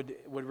and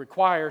would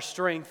require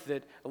strength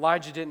that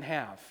Elijah didn't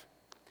have.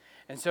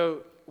 And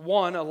so,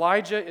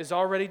 Elijah is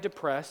already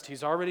depressed,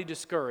 he's already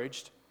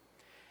discouraged,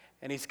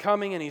 and he's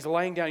coming and he's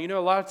laying down. You know,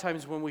 a lot of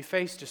times when we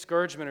face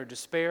discouragement or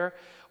despair,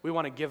 we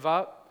want to give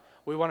up.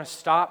 We want to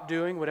stop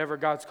doing whatever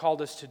God's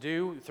called us to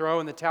do, throw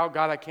in the towel.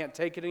 "God, I can't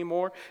take it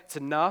anymore. It's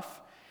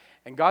enough."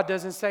 And God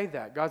doesn't say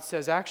that. God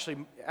says,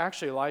 actually,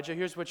 Elijah,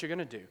 here's what you're going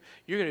to do.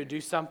 You're going to do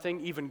something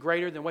even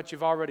greater than what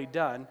you've already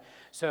done.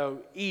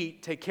 So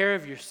eat, take care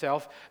of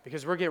yourself,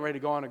 because we're getting ready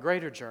to go on a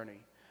greater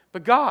journey.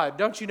 "But God,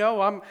 don't you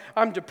know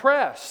I'm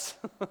depressed.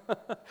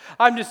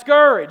 I'm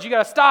discouraged. You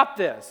got to stop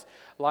this."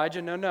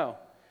 Elijah, no.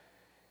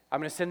 I'm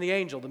going to send the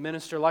angel to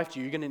minister life to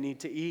you. You're going to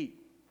need to eat.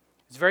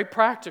 It's very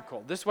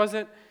practical. This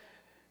wasn't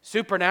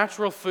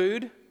supernatural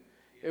food.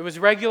 It was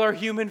regular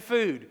human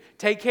food.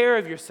 Take care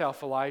of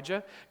yourself,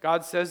 Elijah.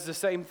 God says the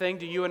same thing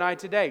to you and I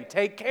today.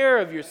 Take care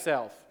of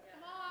yourself.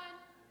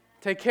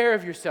 Take care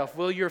of yourself.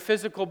 Will your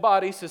physical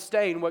body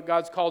sustain what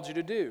God's called you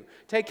to do?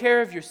 Take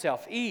care of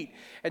yourself. Eat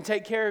and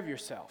take care of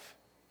yourself.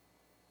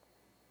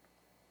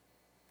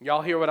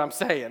 Y'all hear what I'm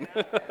saying?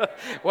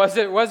 Was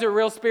it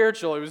real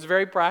spiritual? It was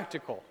very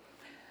practical.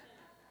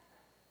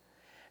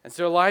 And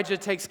so Elijah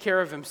takes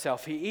care of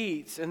himself. He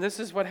eats, and this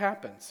is what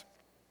happens.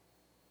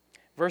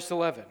 Verse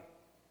 11.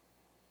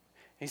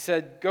 He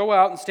said, "Go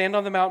out and stand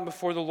on the mountain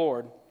before the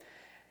Lord.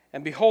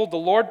 And behold, the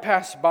Lord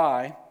passed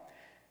by."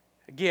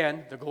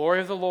 Again, the glory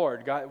of the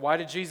Lord. Why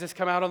did Jesus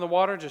come out on the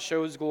water? To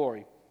show His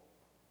glory.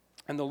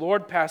 "And the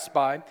Lord passed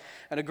by,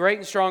 and a great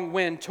and strong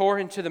wind tore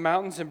into the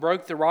mountains and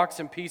broke the rocks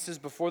in pieces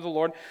before the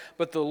Lord.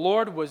 But the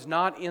Lord was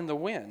not in the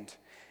wind.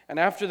 And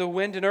after the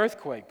wind, an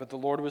earthquake. But the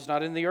Lord was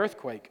not in the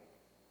earthquake.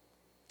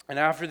 And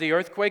after the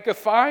earthquake, a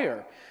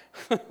fire."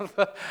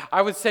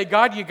 I would say,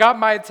 "God, you got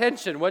my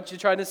attention. What you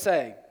trying to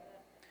say?"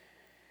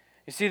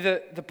 You see,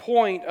 the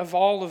point of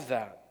all of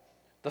that,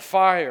 the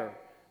fire,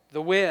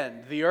 the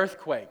wind, the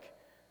earthquake,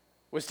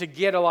 was to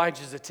get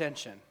Elijah's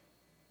attention.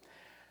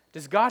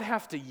 Does God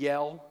have to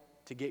yell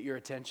to get your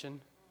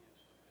attention?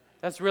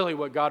 That's really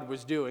what God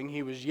was doing.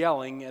 He was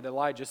yelling at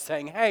Elijah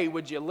saying, hey,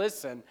 would you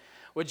listen?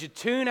 Would you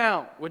tune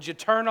out? Would you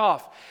turn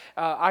off?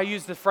 I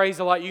use the phrase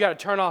a lot, you got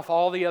to turn off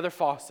all the other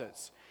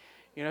faucets.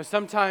 You know,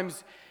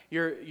 sometimes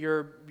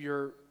you're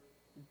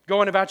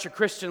going about your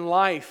Christian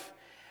life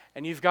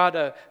and you've got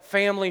a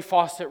family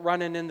faucet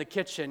running in the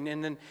kitchen,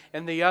 and then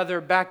in the other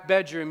back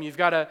bedroom you've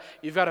got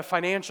a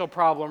financial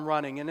problem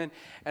running, and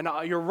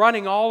you're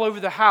running all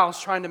over the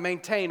house trying to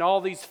maintain all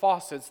these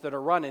faucets that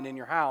are running in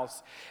your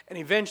house, and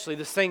eventually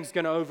this thing's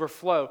going to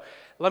overflow.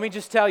 Let me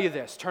just tell you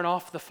this: turn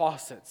off the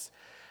faucets.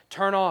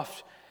 Turn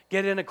off.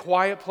 Get in a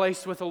quiet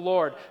place with the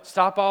Lord.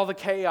 Stop all the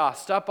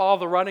chaos. Stop all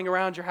the running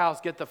around your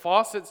house. Get the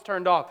faucets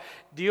turned off.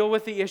 Deal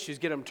with the issues.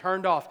 Get them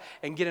turned off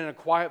and get in a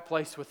quiet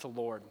place with the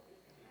Lord.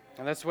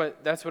 And that's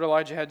what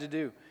Elijah had to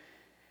do.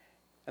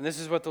 And this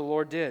is what the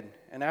Lord did.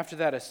 And after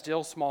that, a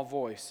still small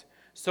voice.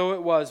 So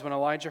it was when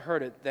Elijah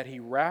heard it that he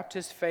wrapped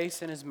his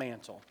face in his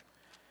mantle,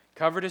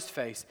 covered his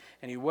face,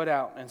 and he went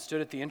out and stood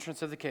at the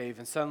entrance of the cave.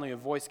 And suddenly a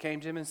voice came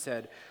to him and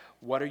said,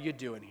 "What are you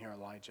doing here,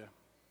 Elijah?"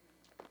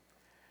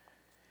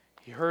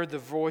 He heard the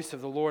voice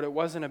of the Lord. It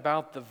wasn't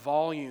about the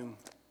volume.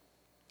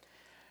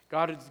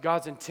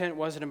 God's intent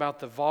wasn't about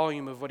the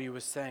volume of what he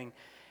was saying.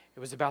 It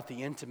was about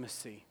the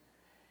intimacy.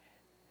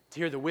 To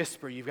hear the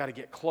whisper, you've got to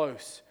get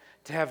close.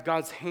 To have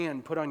God's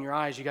hand put on your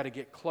eyes, you've got to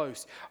get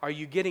close. Are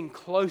you getting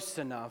close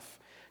enough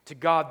to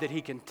God that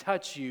he can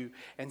touch you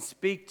and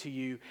speak to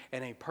you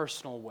in a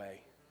personal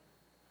way?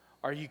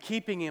 Are you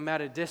keeping him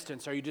at a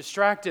distance? Are you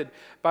distracted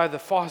by the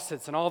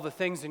faucets and all the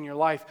things in your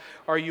life?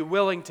 Are you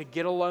willing to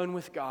get alone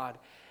with God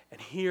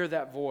and hear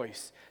that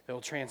voice that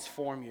will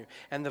transform you?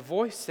 And the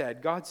voice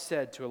said, God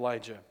said to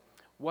Elijah,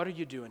 "What are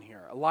you doing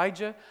here?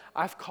 Elijah,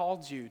 I've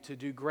called you to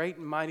do great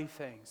and mighty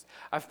things.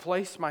 I've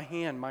placed my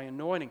hand, my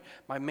anointing,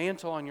 my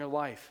mantle on your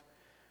life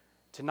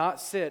to not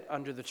sit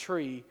under the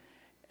tree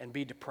and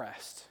be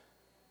depressed."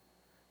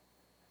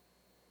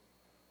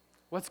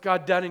 What's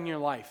God done in your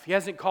life? He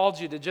hasn't called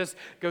you to just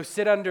go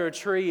sit under a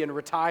tree and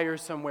retire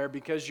somewhere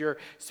because you're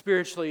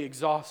spiritually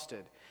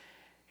exhausted.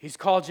 He's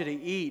called you to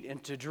eat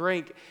and to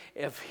drink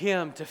of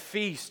Him, to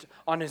feast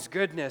on His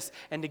goodness,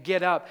 and to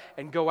get up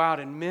and go out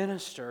and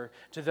minister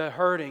to the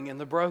hurting and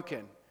the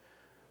broken.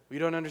 You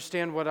don't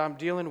understand what I'm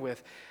dealing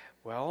with.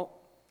 Well,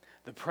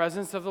 the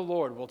presence of the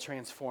Lord will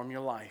transform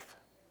your life.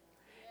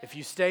 If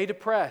you stay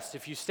depressed,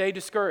 if you stay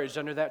discouraged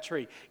under that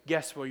tree,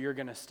 guess where you're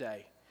going to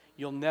stay?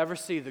 You'll never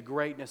see the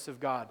greatness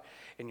of God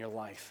in your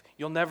life.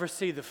 You'll never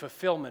see the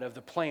fulfillment of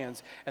the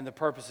plans and the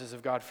purposes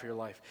of God for your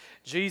life.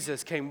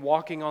 Jesus came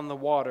walking on the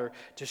water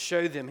to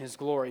show them His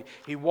glory.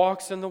 He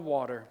walks in the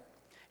water.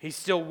 He's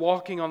still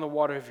walking on the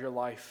water of your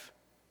life.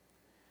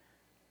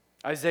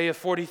 Isaiah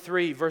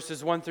 43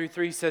 verses 1 through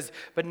 3 says,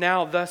 "But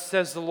now thus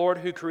says the Lord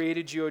who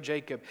created you, O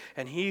Jacob,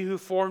 and He who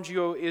formed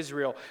you, O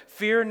Israel,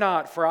 fear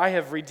not, for I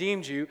have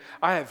redeemed you.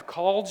 I have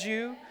called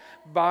you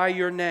by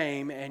your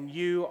name, and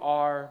you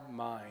are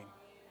mine.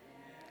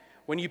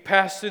 When you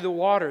pass through the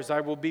waters,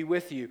 I will be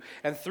with you,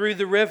 and through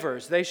the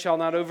rivers, they shall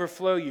not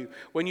overflow you.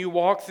 When you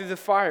walk through the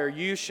fire,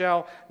 you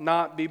shall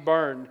not be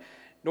burned,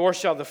 nor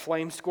shall the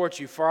flame scorch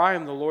you. For I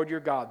am the Lord your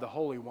God, the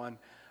Holy One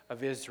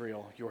of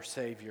Israel, your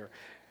Savior."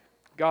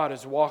 God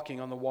is walking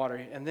on the water.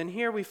 And then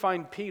here we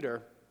find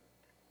Peter.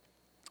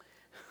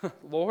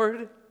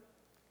 "Lord,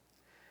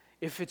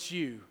 if it's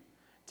you,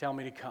 tell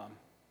me to come."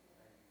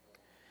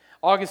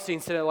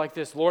 Augustine said it like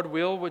this: "Lord,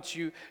 will what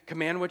you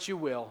command what you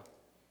will,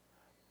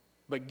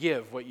 but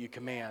give what you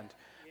command."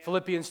 Yeah.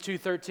 Philippians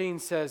 2:13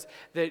 says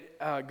that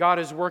God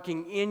is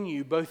working in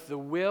you both the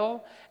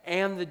will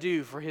and the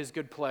do for His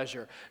good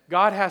pleasure.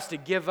 God has to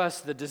give us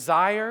the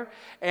desire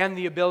and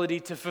the ability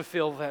to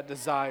fulfill that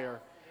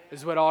desire,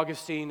 is what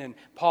Augustine and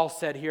Paul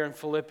said here in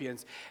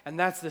Philippians. And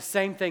that's the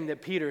same thing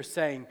that Peter is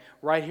saying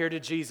right here to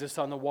Jesus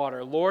on the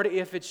water. "Lord,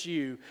 if it's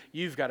you,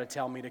 you've got to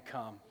tell me to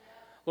come.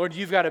 Lord,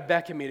 you've got to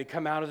beckon me to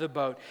come out of the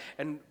boat."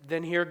 And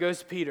then here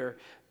goes Peter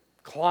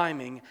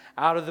climbing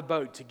out of the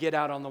boat to get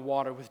out on the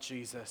water with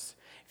Jesus.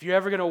 If you're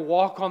ever going to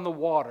walk on the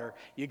water,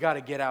 you got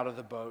to get out of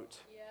the boat.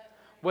 Yeah.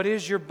 What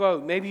is your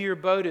boat? Maybe your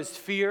boat is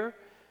fear.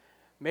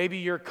 Maybe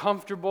you're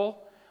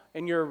comfortable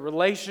in your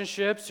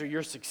relationships or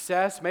your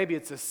success. Maybe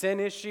it's a sin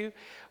issue.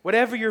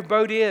 Whatever your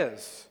boat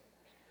is,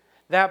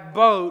 that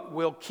boat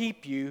will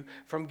keep you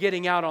from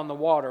getting out on the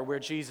water where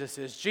Jesus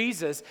is.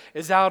 Jesus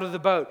is out of the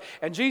boat,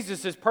 and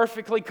Jesus is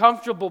perfectly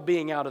comfortable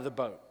being out of the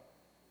boat.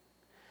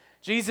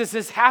 Jesus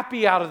is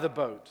happy out of the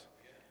boat.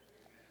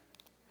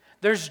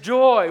 There's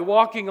joy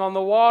walking on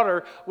the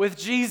water with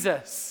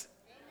Jesus.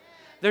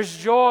 There's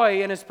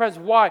joy in His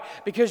presence. Why?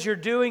 Because you're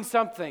doing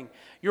something.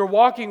 You're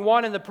walking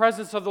in the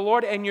presence of the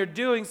Lord, and you're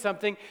doing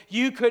something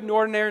you couldn't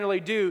ordinarily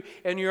do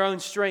in your own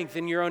strength,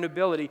 in your own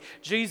ability.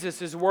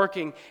 Jesus is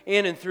working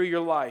in and through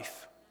your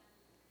life.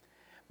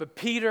 But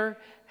Peter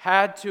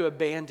had to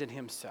abandon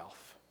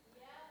himself.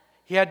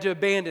 He had to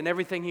abandon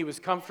everything he was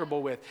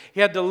comfortable with.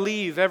 He had to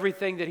leave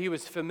everything that he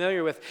was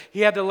familiar with. He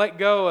had to let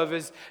go of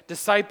his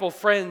disciple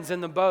friends in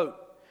the boat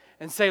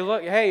and say,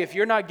 look, hey, if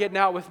you're not getting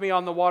out with me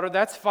on the water,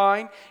 that's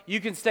fine.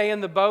 You can stay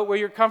in the boat where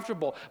you're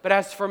comfortable. But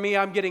as for me,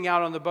 I'm getting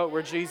out on the boat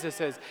where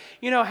Jesus is.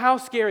 You know how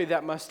scary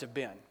that must have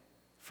been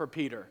for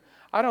Peter.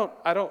 I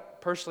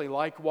don't personally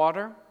like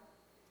water.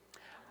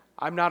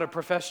 I'm not a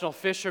professional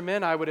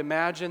fisherman. I would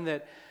imagine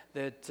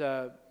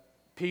that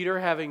Peter,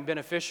 having been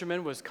a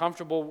fisherman, was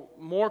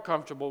more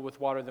comfortable with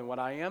water than what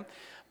I am.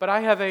 But I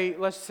have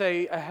let's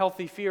say, a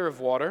healthy fear of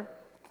water.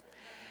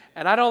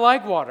 And I don't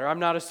like water. I'm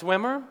not a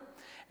swimmer,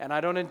 and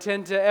I don't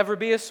intend to ever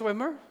be a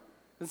swimmer.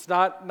 It's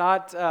not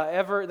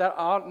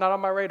on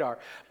my radar.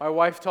 My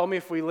wife told me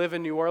if we live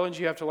in New Orleans,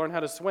 you have to learn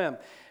how to swim.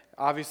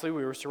 Obviously,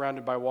 we were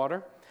surrounded by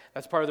water.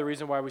 That's part of the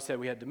reason why we said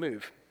we had to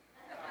move.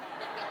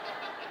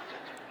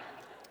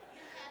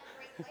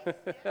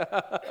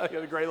 I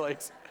got the Great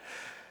Lakes.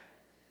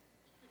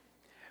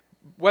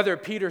 Whether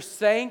Peter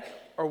sank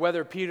or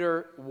whether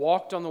Peter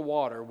walked on the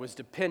water was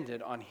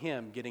dependent on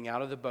him getting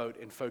out of the boat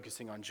and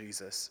focusing on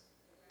Jesus.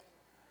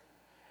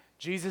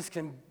 Jesus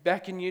can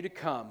beckon you to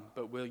come,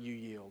 but will you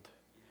yield?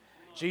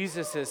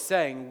 Jesus is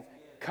saying,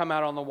 come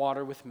out on the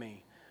water with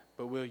me,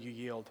 but will you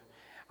yield?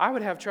 I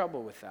would have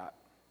trouble with that.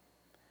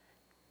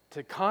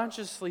 To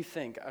consciously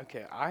think,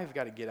 okay, I've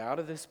got to get out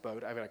of this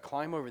boat, I've got to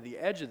climb over the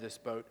edge of this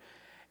boat,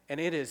 and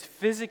it is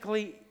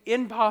physically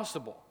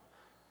impossible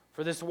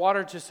for this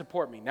water to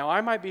support me. Now,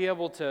 I might be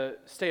able to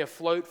stay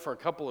afloat for a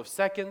couple of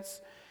seconds,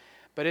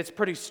 but it's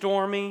pretty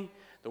stormy.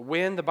 The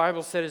wind, the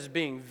Bible said, is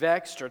being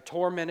vexed or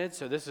tormented,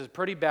 so this is a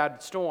pretty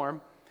bad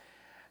storm.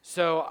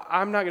 So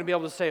I'm not going to be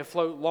able to stay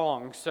afloat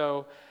long.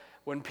 So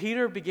when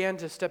Peter began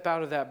to step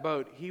out of that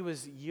boat, he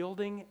was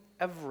yielding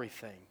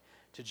everything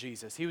to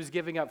Jesus. He was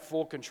giving up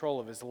full control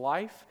of his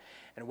life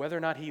and whether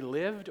or not he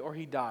lived or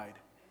he died.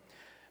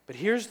 But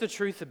here's the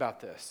truth about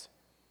this.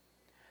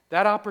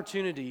 That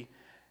opportunity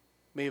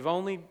may have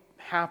only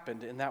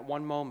happened in that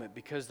one moment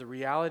because the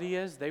reality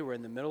is they were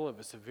in the middle of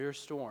a severe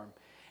storm.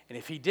 And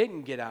if he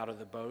didn't get out of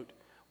the boat,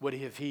 would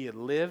he have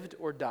lived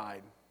or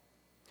died?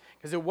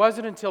 Because it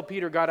wasn't until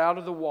Peter got out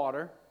of the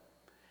water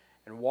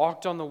and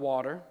walked on the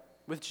water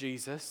with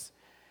Jesus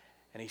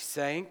and he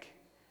sank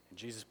and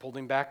Jesus pulled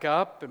him back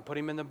up and put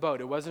him in the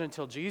boat. It wasn't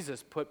until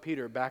Jesus put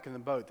Peter back in the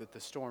boat that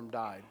the storm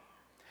died.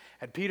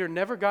 Had Peter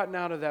never gotten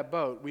out of that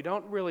boat, we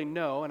don't really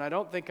know, and I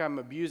don't think I'm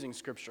abusing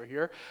Scripture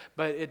here,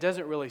 but it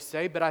doesn't really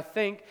say, but I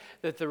think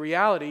that the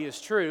reality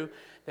is true,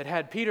 that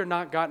had Peter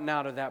not gotten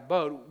out of that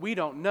boat, we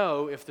don't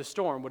know if the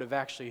storm would have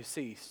actually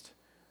ceased.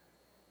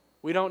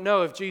 We don't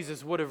know if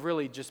Jesus would have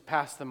really just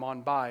passed them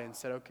on by and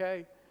said,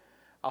 okay,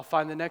 I'll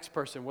find the next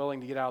person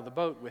willing to get out of the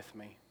boat with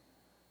me.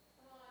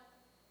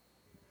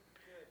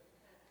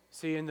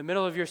 See, in the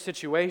middle of your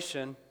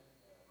situation,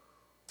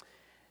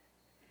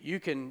 you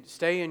can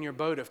stay in your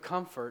boat of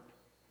comfort.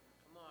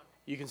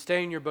 You can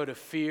stay in your boat of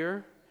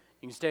fear.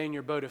 You can stay in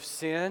your boat of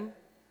sin.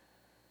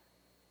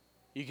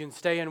 You can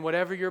stay in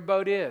whatever your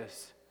boat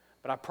is.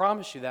 But I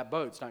promise you that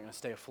boat's not going to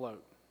stay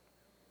afloat.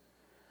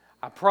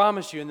 I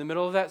promise you in the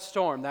middle of that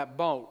storm, that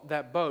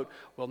boat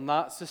will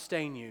not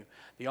sustain you.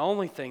 The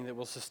only thing that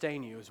will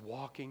sustain you is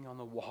walking on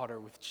the water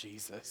with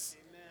Jesus.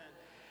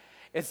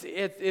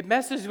 It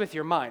messes with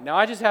your mind. Now,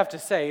 I just have to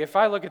say, if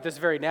I look at this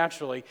very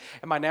naturally,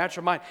 in my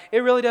natural mind,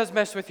 it really does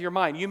mess with your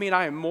mind. You mean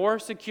I am more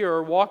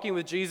secure walking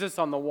with Jesus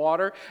on the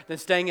water than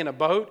staying in a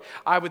boat?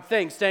 I would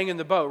think staying in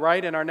the boat,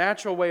 right? In our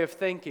natural way of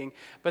thinking.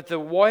 But the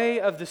way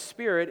of the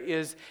Spirit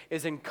is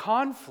in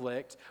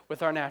conflict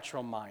with our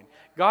natural mind.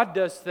 God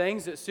does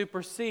things that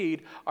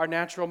supersede our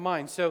natural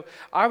mind. So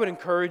I would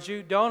encourage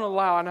you, don't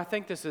allow, and I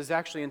think this is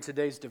actually in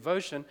today's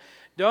devotion,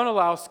 don't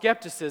allow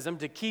skepticism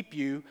to keep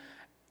you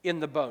in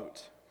the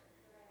boat.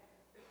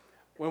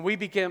 When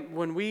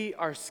we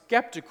are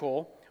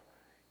skeptical,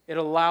 it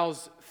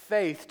allows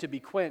faith to be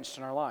quenched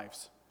in our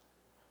lives.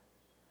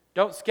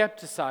 Don't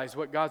skepticize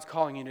what God's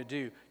calling you to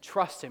do.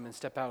 Trust Him and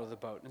step out of the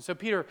boat. And so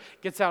Peter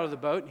gets out of the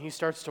boat and he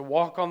starts to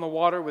walk on the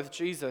water with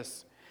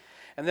Jesus.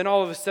 And then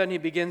all of a sudden he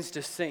begins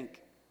to sink.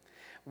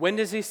 When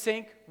does he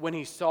sink? When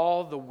he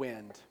saw the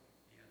wind.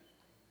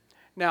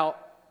 Now,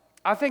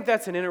 I think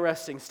that's an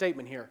interesting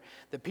statement here,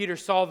 that Peter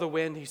saw the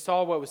wind, he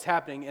saw what was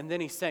happening, and then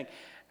he sank.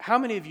 How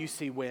many of you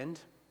see wind?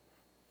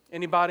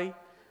 Anybody?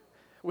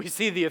 We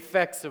see the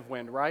effects of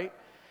wind, right?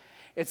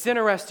 It's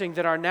interesting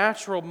that our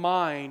natural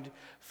mind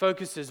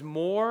focuses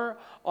more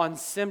on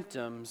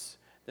symptoms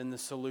than the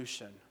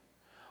solution.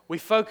 We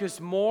focus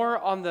more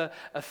on the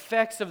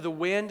effects of the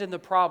wind and the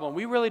problem.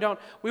 We really don't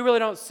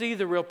see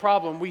the real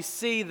problem. We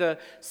see the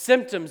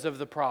symptoms of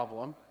the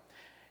problem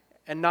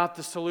and not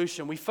the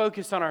solution. We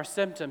focus on our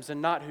symptoms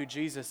and not who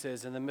Jesus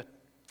is in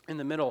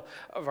the middle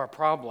of our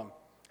problem.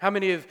 How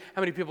many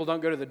people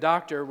don't go to the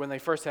doctor when they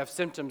first have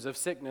symptoms of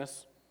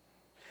sickness?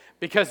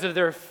 Because of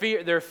their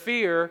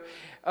fear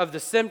of the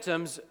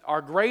symptoms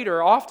are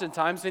greater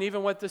oftentimes than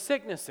even what the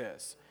sickness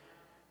is.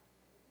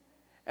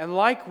 And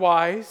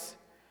likewise,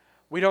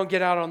 We don't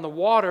get out on the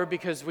water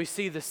because we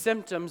see the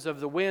symptoms of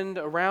the wind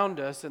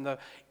around us and the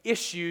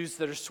issues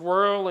that are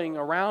swirling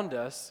around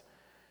us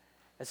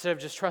instead of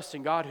just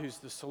trusting God who's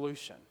the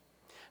solution.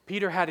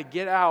 Peter had to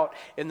get out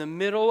in the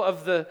middle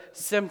of the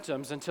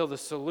symptoms until the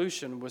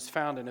solution was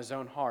found in his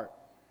own heart.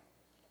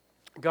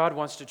 God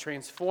wants to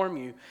transform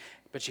you,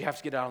 but you have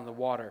to get out on the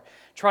water.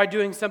 Try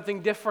doing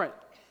something different.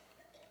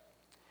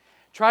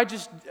 Try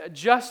just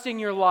adjusting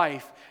your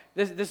life.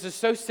 This is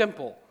so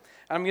simple.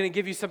 I'm going to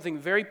give you something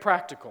very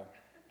practical.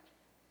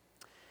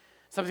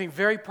 Something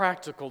very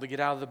practical to get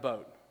out of the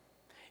boat.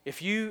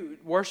 If you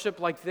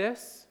worship like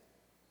this,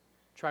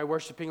 try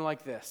worshiping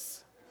like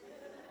this.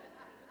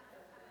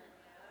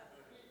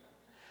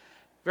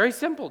 Very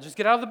simple. Just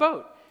get out of the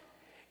boat.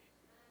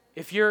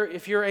 If your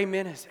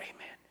amen is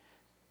amen,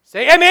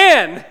 say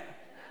amen.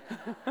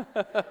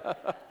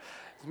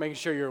 Just making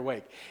sure you're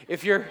awake.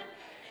 If you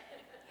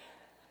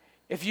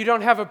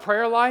don't have a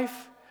prayer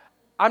life,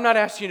 I'm not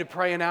asking you to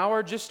pray an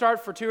hour. Just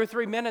start for 2 or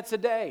 3 minutes a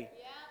day.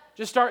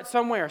 Just start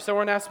somewhere.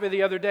 Someone asked me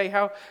the other day,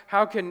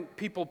 how can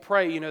people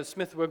pray? You know,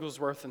 Smith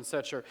Wigglesworth and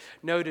such are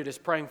noted as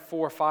praying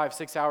 4, 5,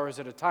 6 hours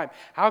at a time.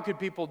 How could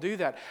people do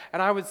that?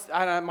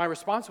 And my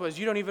response was,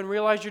 you don't even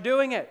realize you're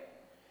doing it.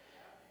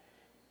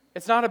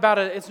 It's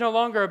no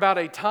longer about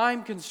a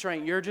time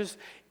constraint. You're just,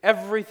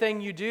 everything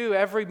you do,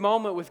 every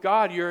moment with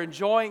God, you're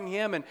enjoying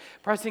Him and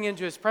pressing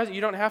into His presence.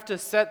 You don't have to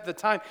set the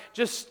time.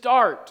 Just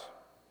start.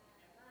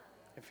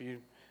 If you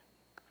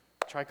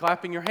try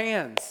clapping your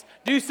hands.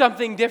 Do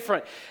something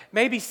different.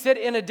 Maybe sit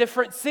in a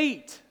different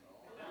seat.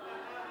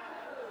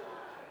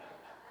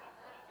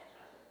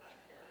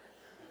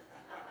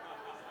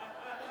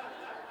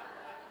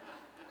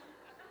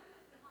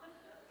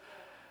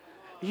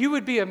 You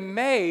would be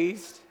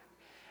amazed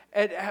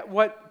at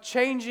what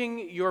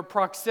changing your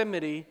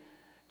proximity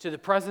to the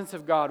presence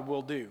of God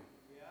will do.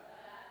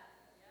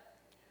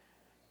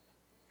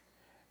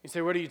 You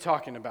say, what are you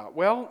talking about?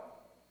 Well,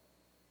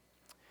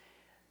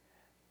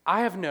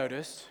 I have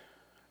noticed,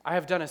 I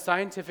have done a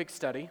scientific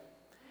study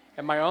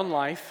in my own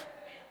life,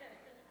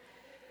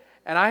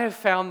 and I have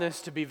found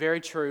this to be very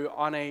true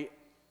on an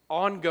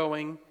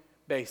ongoing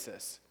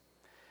basis.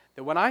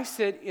 That when I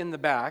sit in the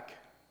back,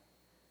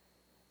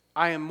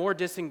 I am more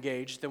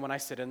disengaged than when I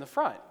sit in the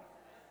front.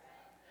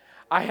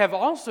 I have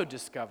also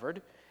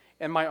discovered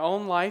in my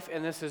own life,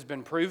 and this has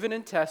been proven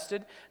and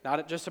tested,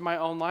 not just in my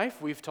own life,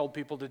 we've told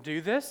people to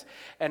do this,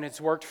 and it's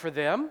worked for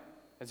them.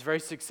 It's very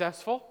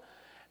successful.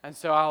 And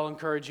so I'll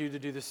encourage you to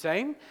do the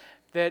same,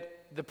 that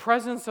the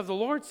presence of the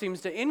Lord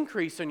seems to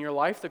increase in your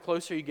life the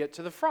closer you get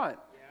to the front.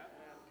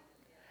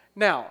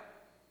 Now,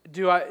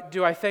 do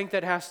I think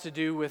that has to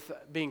do with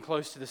being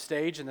close to the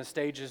stage, and the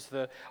stage is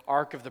the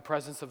ark of the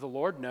presence of the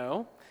Lord?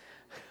 No,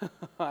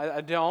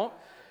 I don't.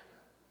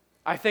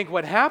 I think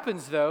what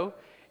happens, though,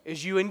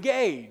 is you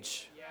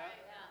engage.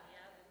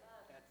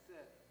 That's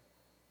it.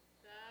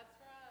 That's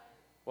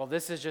right. Well,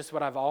 this is just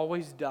what I've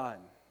always done.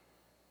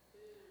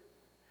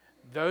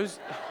 Those...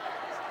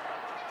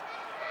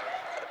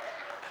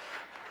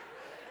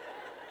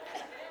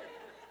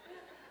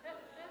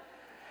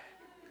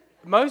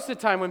 Most of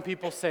the time when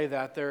people say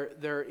that,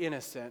 they're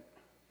innocent.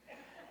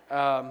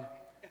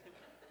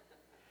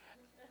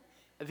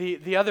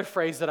 The other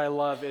phrase that I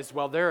love is,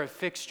 well, they're a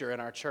fixture in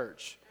our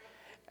church.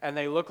 And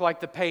they look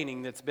like the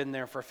painting that's been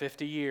there for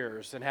 50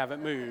 years and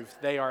haven't moved.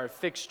 They are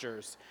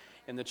fixtures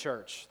in the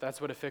church. That's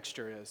what a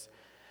fixture is.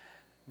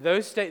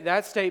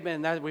 That statement,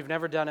 and that we've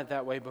never done it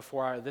that way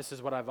before, this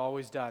is what I've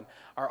always done,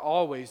 are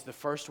always the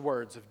first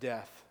words of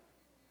death.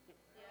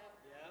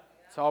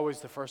 It's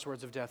always the first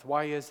words of death.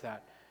 Why is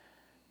that?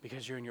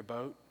 Because you're in your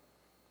boat.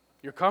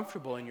 You're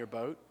comfortable in your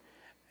boat,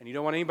 and you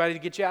don't want anybody to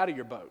get you out of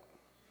your boat.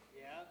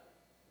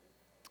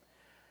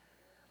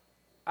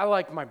 I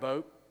like my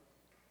boat.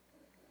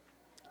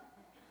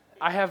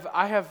 I have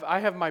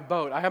my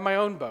boat. I have my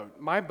own boat.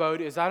 My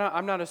boat is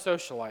I'm not a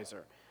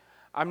socializer.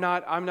 I'm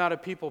not a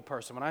people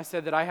person. When I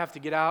said that I have to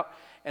get out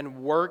and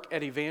work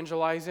at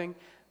evangelizing,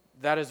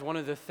 that is one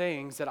of the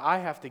things that I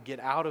have to get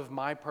out of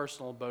my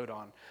personal boat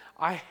on.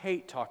 I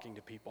hate talking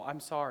to people.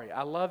 I'm sorry.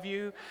 I love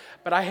you,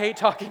 but I hate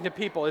talking to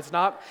people. It's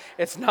not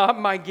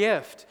my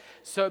gift.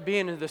 So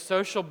being the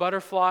social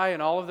butterfly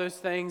and all of those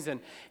things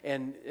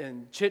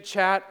and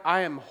chit-chat,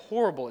 I am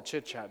horrible at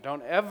chit-chat.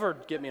 Don't ever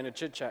get me in a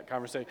chit-chat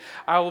conversation.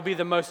 I will be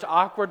the most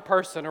awkward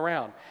person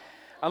around.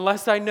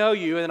 Unless I know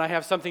you and I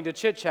have something to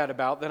chit-chat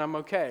about, then I'm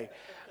okay.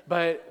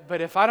 But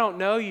if I don't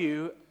know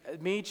you,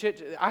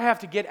 I have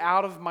to get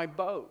out of my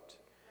boat.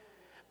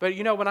 But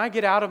you know, when I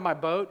get out of my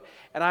boat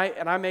and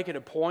I make it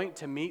a point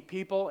to meet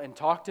people and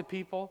talk to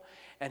people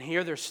and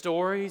hear their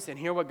stories and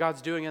hear what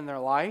God's doing in their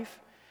life,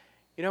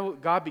 you know,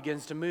 God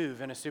begins to move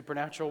in a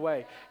supernatural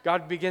way.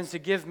 God begins to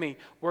give me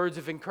words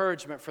of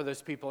encouragement for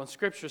those people and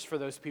scriptures for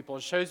those people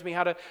and shows me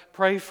how to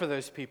pray for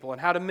those people and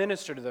how to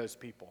minister to those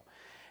people.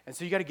 And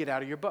so you got to get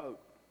out of your boat.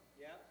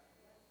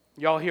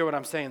 Y'all hear what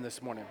I'm saying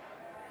this morning?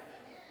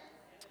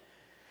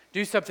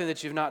 Do something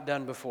that you've not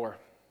done before.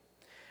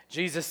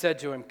 Jesus said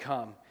to him,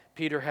 "Come."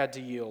 Peter had to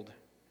yield.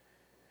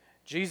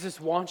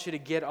 Jesus wants you to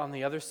get on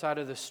the other side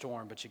of the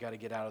storm, but you got to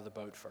get out of the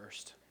boat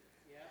first.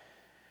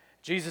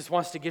 Jesus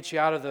wants to get you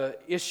out of the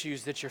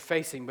issues that you're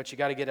facing, but you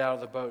got to get out of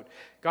the boat.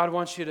 God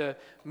wants you to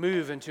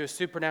move into a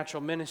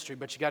supernatural ministry,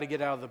 but you got to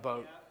get out of the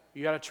boat.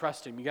 You got to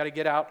trust Him. You got to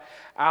get out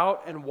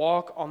and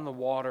walk on the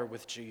water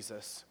with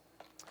Jesus.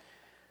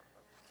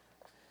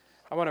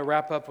 I want to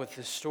wrap up with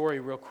this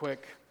story real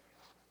quick.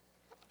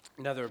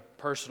 Another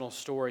personal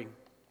story.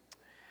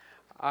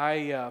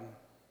 As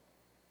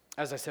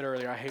I said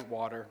earlier, I hate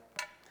water.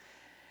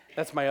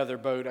 That's my other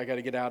boat I got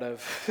to get out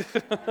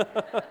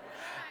of.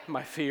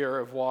 My fear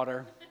of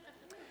water.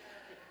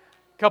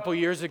 A couple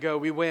years ago,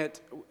 we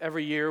went,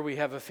 every year we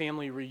have a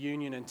family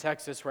reunion in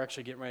Texas. We're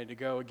actually getting ready to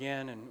go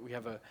again, and we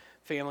have a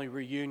family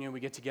reunion. We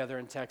get together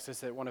in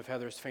Texas at one of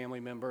Heather's family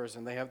members,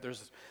 and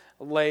there's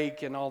a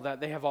lake and all that.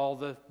 They have all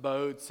the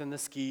boats and the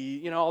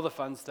ski, all the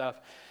fun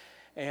stuff.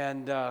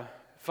 And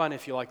fun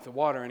if you like the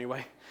water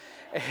anyway.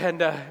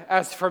 And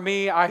as for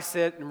me, I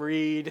sit and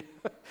read.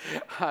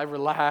 I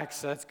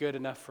relax. That's good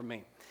enough for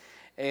me.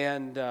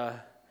 And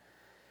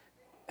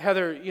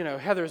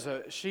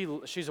Heather,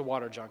 she's a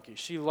water junkie.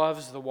 She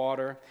loves the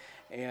water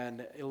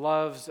and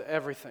loves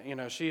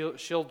everything.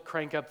 She'll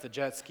crank up the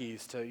jet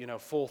skis to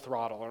full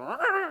throttle.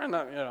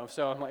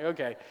 So I'm like,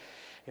 okay,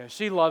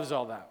 she loves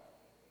all that.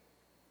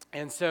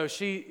 And so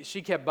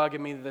she kept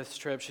bugging me this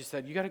trip. She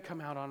said, you got to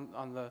come out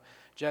on the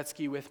jet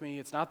ski with me.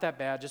 It's not that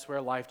bad. Just wear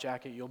a life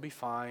jacket. You'll be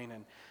fine.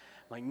 And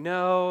I'm like,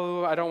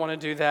 no, I don't want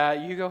to do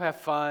that. You go have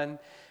fun.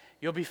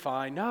 You'll be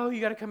fine. No,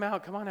 you got to come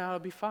out. Come on out.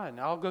 It'll be fun.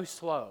 I'll go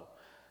slow.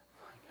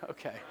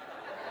 Okay.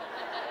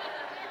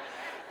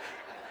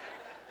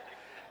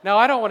 Now,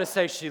 I don't want to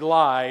say she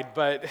lied,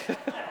 but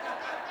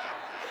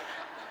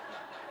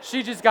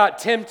she just got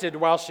tempted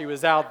while she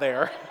was out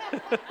there.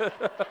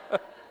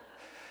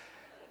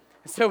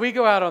 So we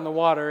go out on the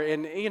water,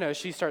 and,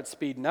 she starts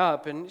speeding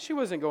up, and she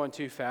wasn't going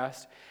too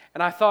fast.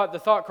 And the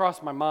thought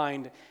crossed my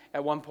mind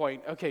at one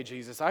point, okay,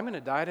 Jesus, I'm going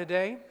to die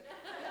today.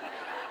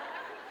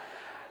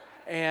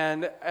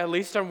 And at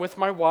least I'm with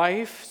my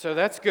wife, so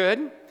that's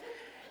good.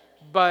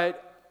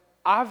 But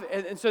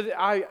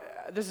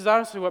this is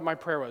honestly what my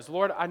prayer was.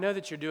 Lord, I know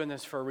that you're doing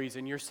this for a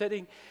reason. You're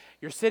sitting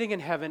in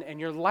heaven and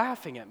you're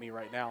laughing at me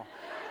right now.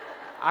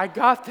 I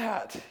got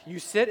that. You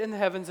sit in the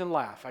heavens and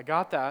laugh. I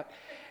got that.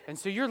 And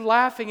so you're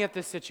laughing at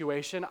this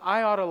situation.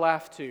 I ought to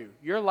laugh too.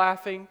 You're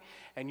laughing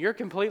and you're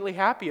completely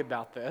happy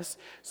about this.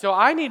 So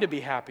I need to be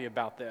happy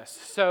about this.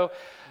 So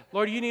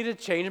Lord, you need to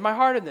change my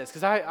heart in this.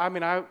 Because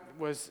I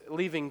was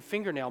leaving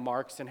fingernail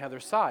marks in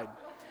Heather's side.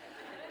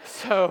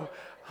 So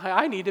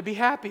I need to be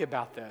happy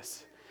about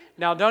this.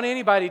 Now, don't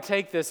anybody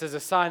take this as a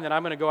sign that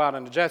I'm going to go out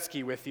on a jet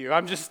ski with you.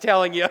 I'm just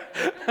telling you,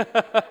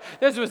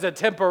 this was a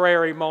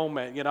temporary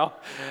moment,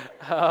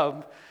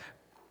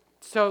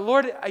 So,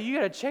 Lord, you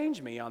got to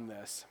change me on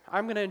this.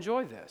 I'm going to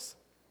enjoy this.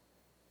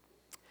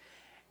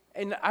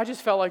 And I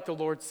just felt like the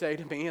Lord say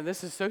to me, and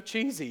this is so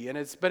cheesy,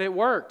 but it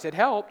worked. It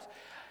helped.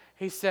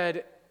 He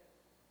said,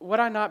 would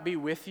I not be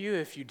with you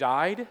if you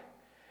died?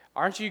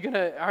 Aren't you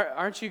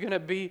gonna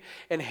be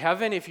in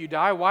heaven if you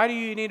die? Why do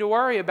you need to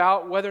worry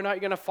about whether or not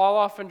you're going to fall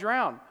off and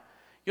drown?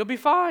 You'll be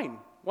fine.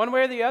 One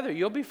way or the other,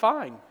 you'll be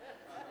fine.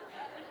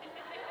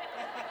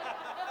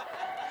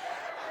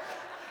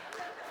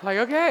 Like,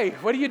 okay,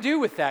 what do you do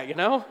with that,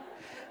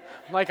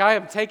 Like, I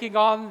am taking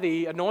on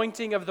the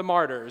anointing of the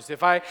martyrs.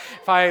 If I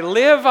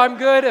live, I'm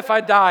good. If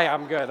I die,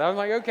 I'm good. I'm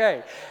like,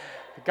 okay,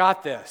 I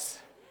got this.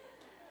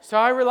 So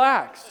I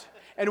relaxed.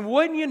 And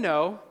wouldn't you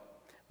know,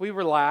 we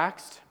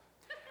relaxed.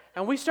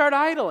 And we start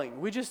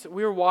idling. We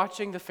were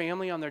watching the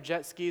family on their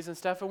jet skis and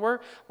stuff, and we're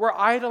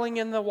idling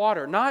in the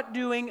water, not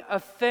doing a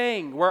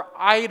thing. We're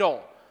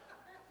idle.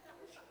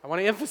 I want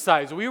to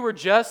emphasize, we were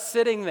just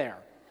sitting there.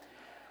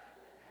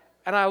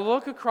 And I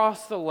look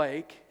across the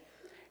lake,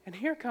 and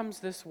here comes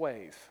this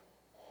wave.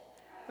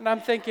 And I'm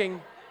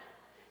thinking,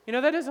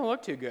 that doesn't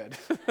look too good.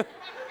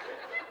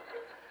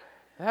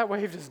 That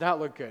wave does not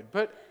look good.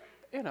 But,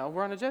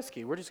 we're on a jet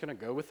ski. We're just going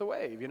to go with the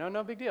wave,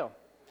 no big deal.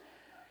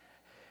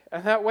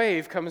 And that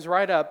wave comes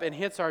right up and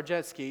hits our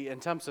jet ski and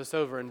dumps us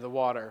over into the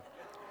water.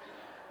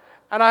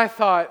 And I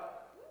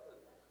thought,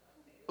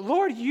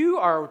 Lord, you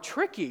are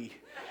tricky.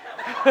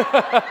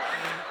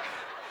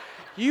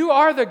 You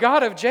are the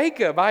God of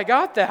Jacob. I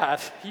got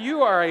that.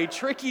 You are a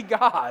tricky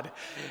God.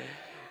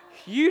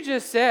 You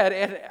just said,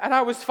 and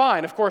I was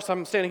fine. Of course,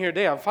 I'm standing here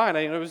today. I'm fine.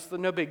 It was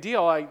no big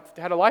deal. I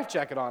had a life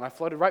jacket on. I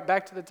floated right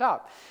back to the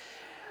top.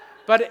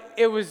 But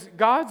it was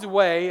God's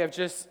way of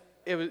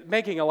it was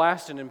making a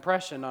lasting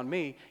impression on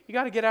me. You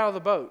got to get out of the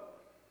boat.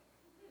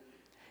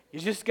 You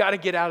just got to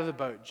get out of the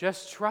boat.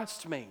 Just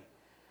trust me.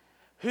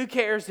 Who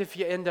cares if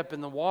you end up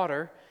in the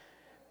water?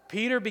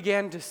 Peter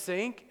began to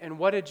sink, and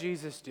what did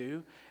Jesus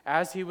do?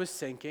 As he was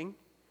sinking,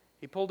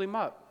 he pulled him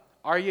up.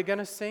 Are you going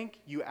to sink?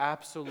 You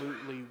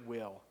absolutely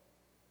will.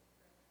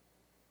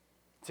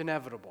 It's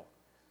inevitable.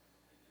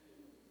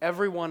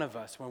 Every one of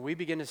us, when we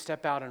begin to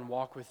step out and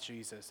walk with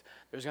Jesus,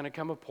 there's going to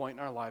come a point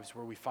in our lives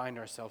where we find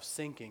ourselves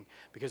sinking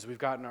because we've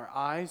gotten our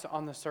eyes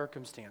on the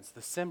circumstance,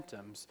 the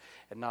symptoms,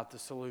 and not the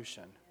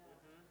solution.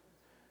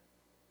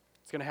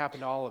 It's going to happen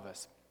to all of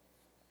us.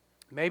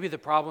 Maybe the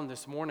problem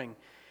this morning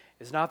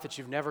is not that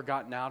you've never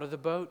gotten out of the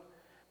boat.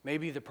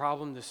 Maybe the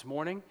problem this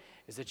morning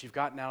is that you've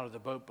gotten out of the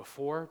boat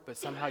before, but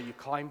somehow you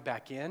climbed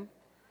back in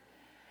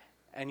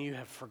and you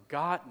have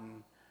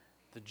forgotten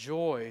the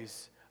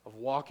joys of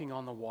walking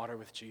on the water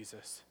with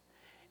Jesus.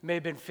 It may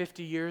have been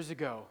 50 years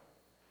ago,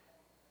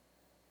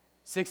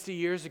 60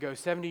 years ago,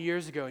 70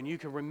 years ago, and you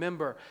can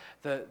remember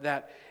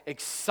that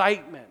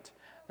excitement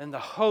and the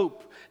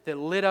hope that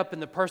lit up in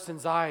the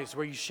person's eyes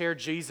where you shared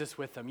Jesus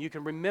with them. You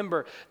can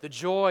remember the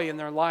joy in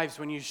their lives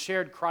when you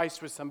shared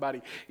Christ with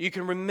somebody. You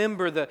can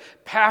remember the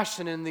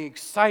passion and the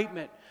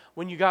excitement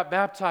when you got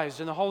baptized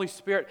in the Holy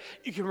Spirit.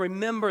 You can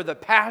remember the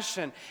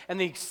passion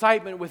and the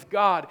excitement with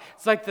God.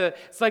 It's like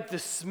the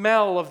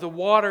smell of the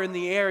water in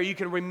the air. You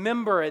can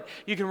remember it.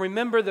 You can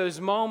remember those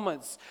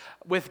moments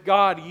with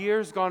God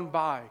years gone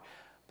by.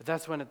 But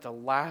that's when at the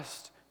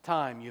last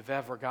time you've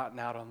ever gotten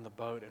out on the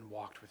boat and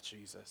walked with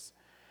Jesus.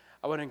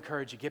 I want to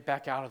encourage you, get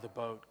back out of the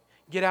boat.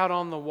 Get out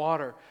on the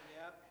water.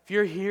 Yep. If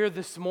you're here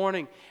this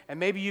morning and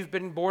maybe you've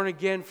been born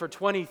again for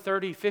 20,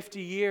 30,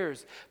 50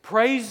 years,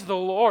 praise the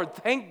Lord.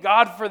 Thank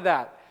God for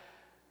that.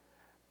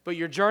 But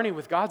your journey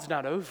with God's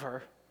not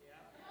over.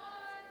 Yep.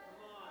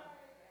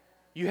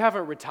 You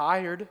haven't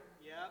retired.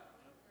 Yep.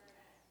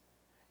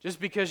 Just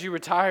because you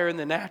retire in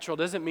the natural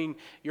doesn't mean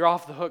you're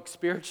off the hook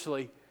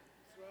spiritually.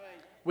 That's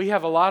right. We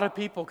have a lot of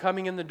people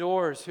coming in the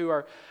doors who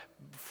are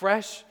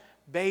fresh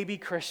baby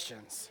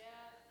Christians.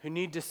 Who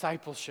need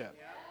discipleship.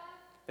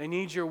 They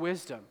need your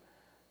wisdom.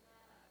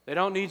 They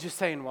don't need you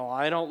saying, well,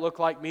 I don't look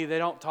like me, they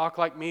don't talk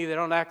like me, they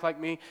don't act like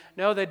me.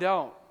 No, they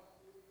don't.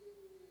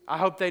 I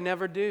hope they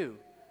never do.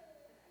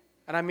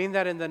 And I mean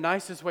that in the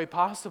nicest way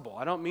possible.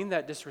 I don't mean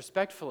that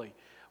disrespectfully.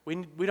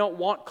 We don't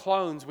want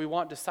clones, we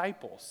want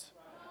disciples.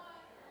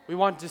 We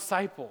want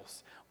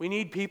disciples. We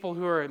need people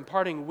who are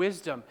imparting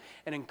wisdom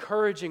and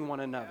encouraging one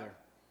another.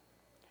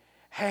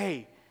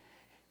 Hey,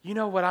 you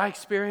know what I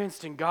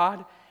experienced in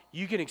God?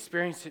 You can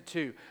experience it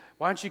too.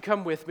 Why don't you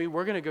come with me?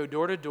 We're going to go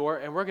door to door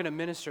and we're going to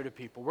minister to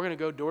people. We're going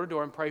to go door to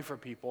door and pray for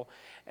people.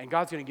 And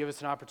God's going to give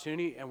us an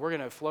opportunity and we're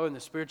going to flow in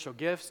the spiritual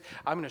gifts.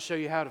 I'm going to show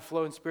you how to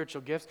flow in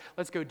spiritual gifts.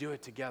 Let's go do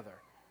it together.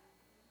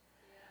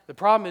 The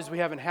problem is we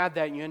haven't had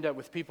that and you end up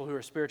with people who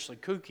are spiritually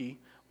kooky.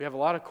 We have a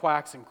lot of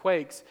quacks and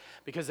quakes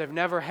because they've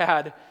never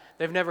had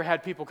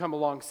people come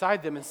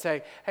alongside them and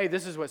say, hey,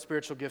 this is what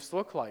spiritual gifts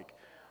look like.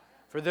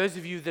 For those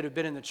of you that have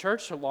been in the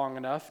church long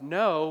enough,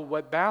 know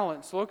what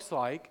balance looks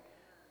like.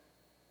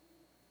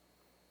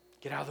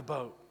 Get out of the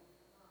boat.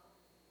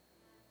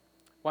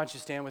 Why don't you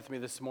stand with me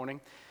this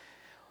morning?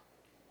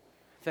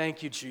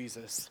 Thank you,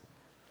 Jesus.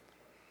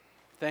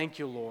 Thank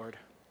you, Lord.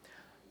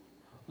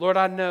 Lord,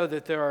 I know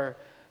that there are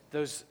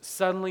those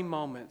suddenly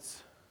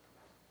moments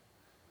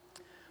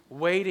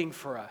waiting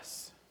for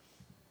us,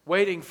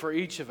 waiting for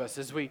each of us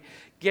as we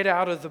get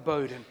out of the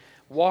boat and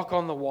walk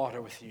on the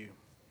water with you.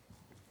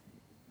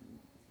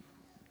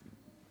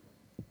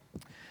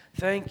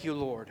 Thank you,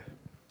 Lord.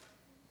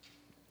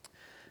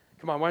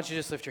 Come on, why don't you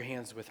just lift your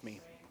hands with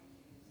me?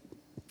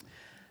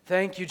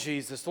 Thank you,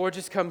 Jesus. Lord,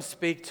 just come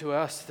speak to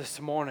us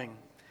this morning.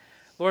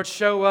 Lord,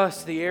 show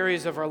us the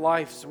areas of our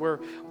lives where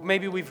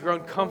maybe we've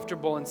grown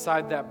comfortable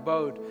inside that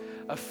boat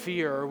of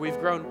fear, or we've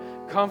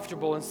grown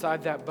comfortable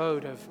inside that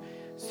boat of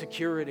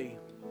security.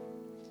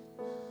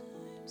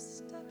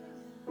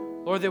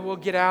 Lord, that we'll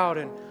get out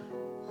and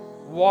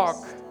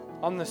walk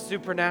on the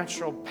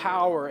supernatural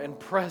power and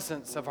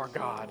presence of our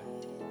God.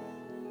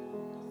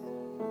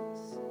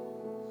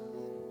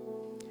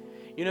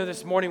 You know,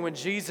 this morning when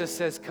Jesus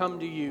says, come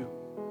to you,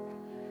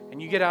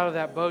 and you get out of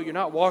that boat, you're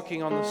not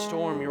walking on the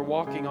storm, you're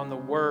walking on the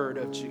word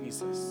of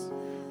Jesus.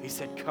 He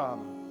said,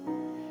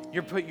 come.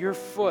 Your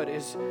foot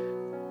is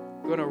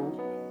going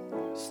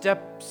to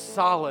step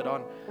solid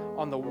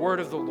on the word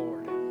of the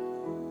Lord.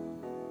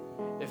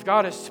 If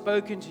God has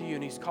spoken to you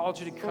and He's called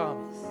you to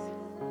come,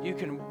 you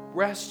can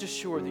rest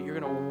assured that you're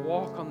going to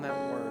walk on that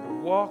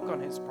word, walk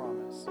on His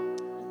promise.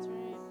 That's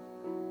right.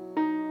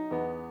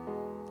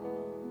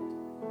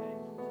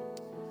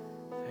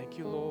 Thank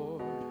you,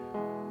 Lord.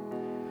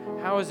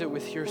 How is it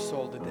with your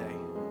soul today?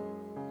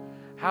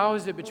 How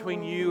is it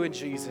between you and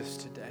Jesus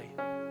today?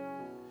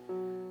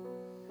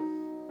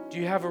 Do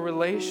you have a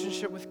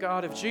relationship with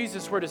God? If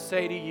Jesus were to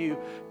say to you,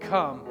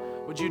 come,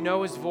 would you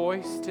know His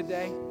voice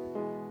today?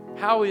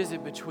 How is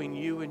it between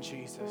you and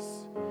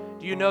Jesus?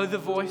 Do you know the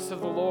voice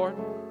of the Lord?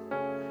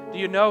 Do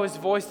you know His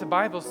voice? The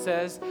Bible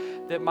says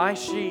that my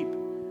sheep,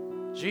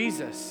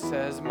 Jesus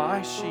says,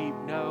 my sheep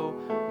know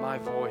my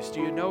voice.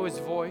 Do you know His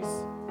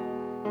voice?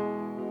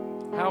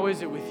 How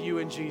is it with you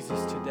and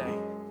Jesus today?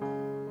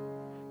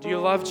 Do you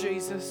love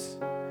Jesus?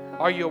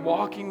 Are you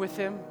walking with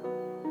Him?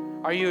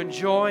 Are you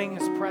enjoying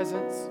His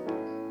presence?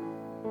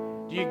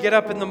 Do you get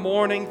up in the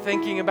morning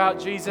thinking about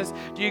Jesus?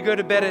 Do you go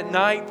to bed at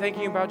night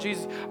thinking about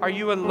Jesus? Are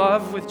you in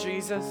love with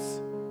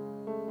Jesus?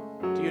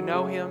 Do you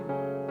know Him?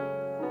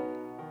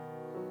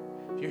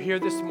 If you're here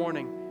this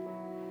morning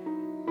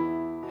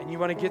and you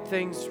want to get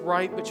things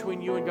right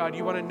between you and God,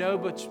 you want to know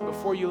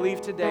before you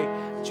leave today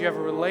that you have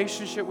a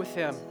relationship with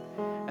Him,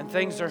 and and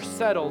things are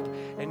settled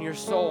in your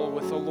soul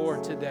with the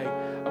Lord today,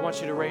 I want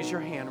you to raise your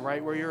hand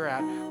right where you're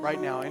at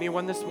right now.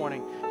 Anyone this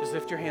morning, just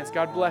lift your hands.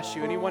 God bless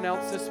you. Anyone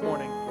else this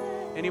morning?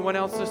 Anyone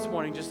else this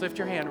morning, just lift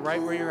your hand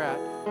right where you're at.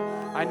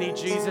 I need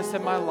Jesus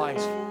in my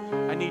life.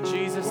 I need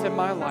Jesus in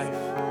my life.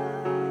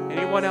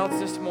 Anyone else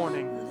this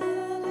morning?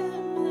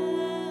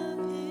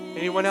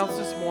 Anyone else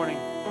this morning?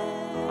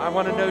 I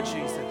want to know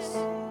Jesus.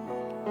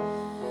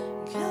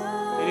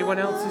 Anyone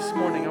else this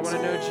morning? I want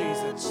to know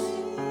Jesus.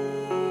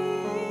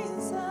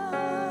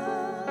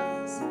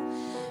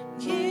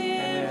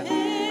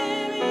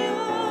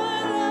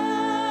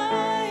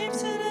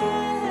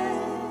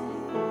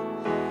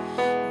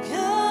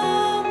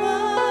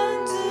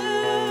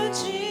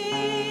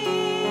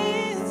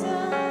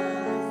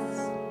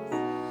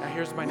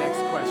 My next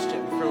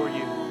question for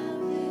you.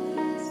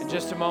 In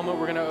just a moment,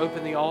 we're going to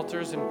open the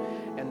altars, and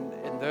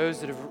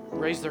those that have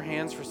raised their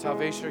hands for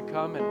salvation to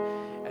come,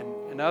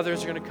 and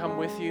others are going to come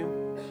with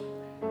you.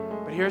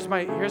 But here's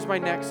my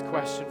next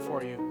question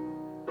for you.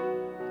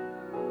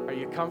 Are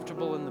you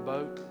comfortable in the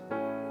boat?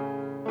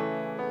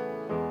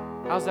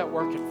 How's that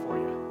working for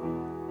you?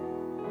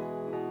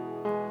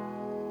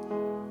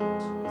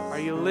 Are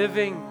you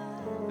living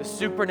the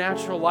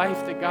supernatural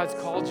life that God's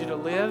called you to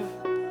live?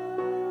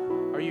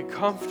 Are you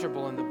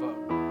comfortable in the boat?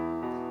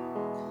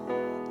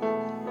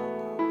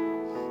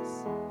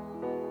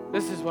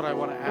 This is what I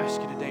want to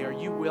ask you today. Are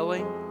you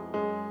willing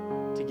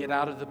to get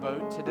out of the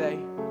boat today?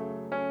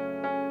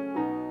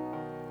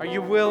 Are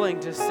you willing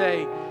to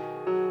say,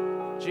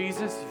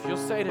 Jesus, if you'll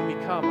say to me,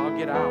 come, I'll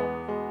get out.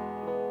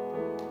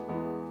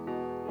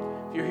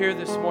 If you're here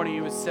this morning,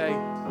 you would say,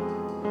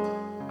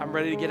 I'm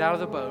ready to get out of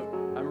the boat.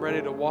 I'm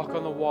ready to walk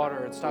on the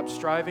water and stop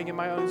striving in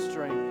my own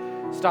strength.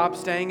 Stop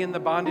staying in the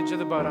bondage of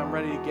the boat. I'm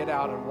ready to get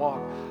out and walk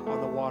on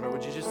the water.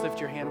 Would you just lift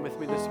your hand with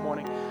me this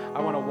morning?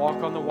 I want to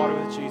walk on the water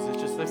with Jesus.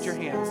 Just lift your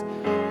hands.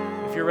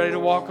 If you're ready to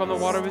walk on the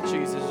water with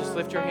Jesus, just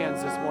lift your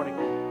hands this morning.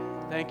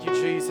 Thank you,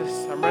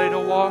 Jesus. I'm ready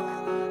to walk.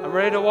 I'm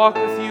ready to walk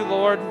with you,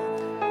 Lord.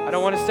 I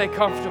don't want to stay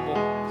comfortable.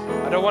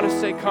 I don't want to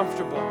stay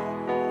comfortable.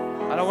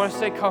 I don't want to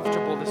stay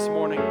comfortable this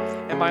morning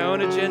in my own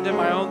agenda,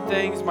 my own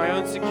things, my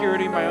own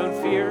security, my own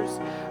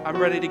fears. I'm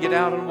ready to get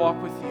out and walk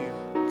with you.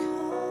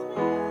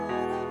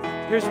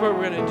 Here's what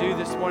we're going to do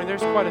this morning.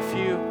 There's quite a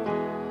few.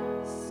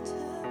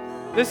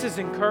 This is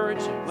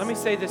encouraging. Let me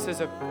say this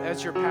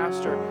as your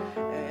pastor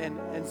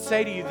and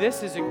say to you,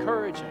 this is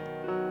encouraging.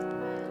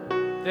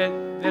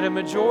 That a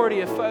majority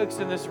of folks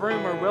in this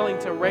room are willing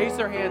to raise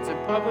their hands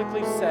and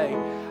publicly say,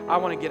 I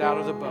want to get out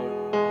of the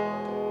boat.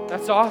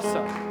 That's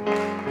awesome.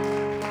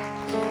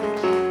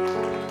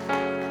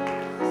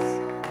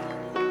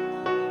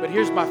 But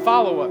here's my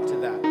follow-up to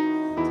that.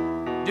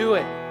 Do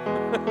it.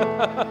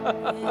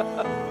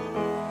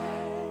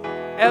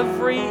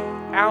 Every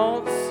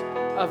ounce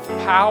of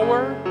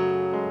power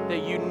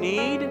that you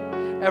need,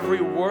 every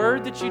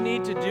word that you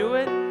need to do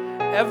it,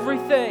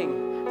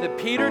 everything that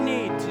Peter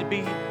needed to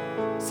be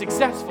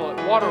successful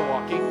at water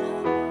walking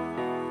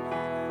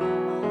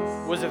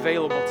was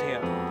available to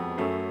him.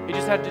 He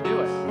just had to do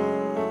it.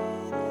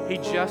 He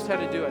just had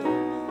to do it.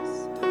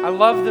 I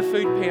love the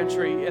food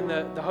pantry and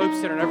the Hope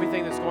Center and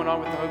everything that's going on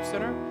with the Hope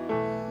Center,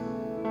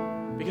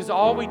 because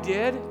all we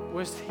did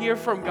was hear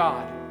from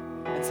God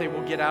and say,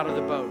 we'll get out of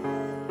the boat.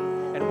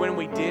 And when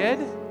we did,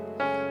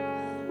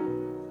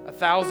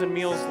 1,000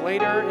 meals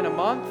later in a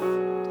month,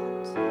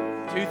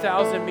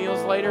 2,000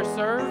 meals later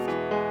served,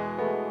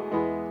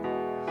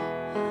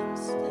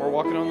 we're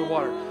walking on the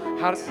water.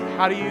 How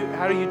do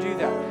you do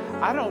that?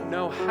 I don't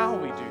know how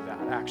we do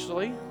that,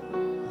 actually.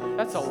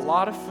 That's a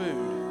lot of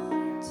food.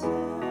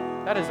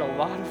 That is a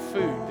lot of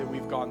food that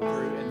we've gone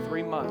through in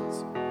 3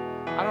 months.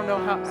 I don't know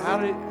how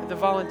do the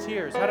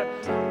volunteers,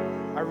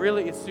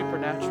 it's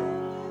supernatural.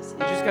 You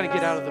just got to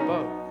get out of the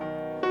boat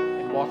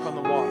and walk on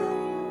the water.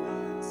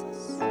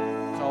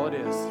 That's all it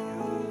is.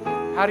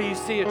 How do you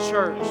see a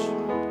church?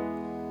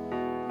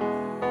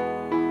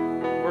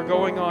 We're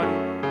going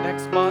on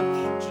next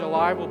month.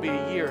 July will be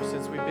a year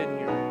since we've been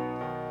here.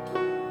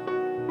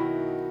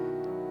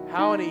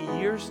 How in a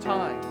year's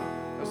time,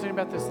 I was thinking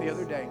about this the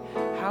other day,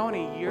 how in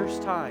a year's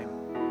time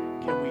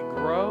can we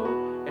grow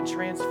and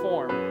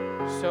transform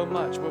so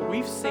much? What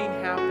we've seen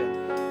happen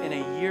in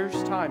a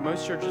year's time,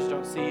 most churches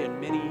don't see in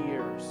many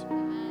years.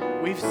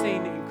 We've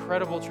seen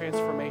incredible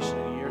transformation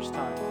in a year's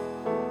time.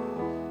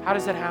 How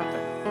does that happen?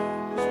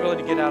 Just willing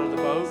to get out of the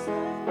boat,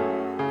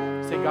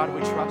 say, God,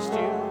 we trust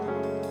you,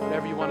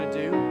 whatever you want to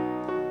do.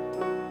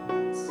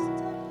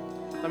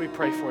 Let me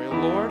pray for you.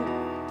 Lord,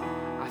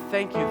 I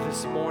thank you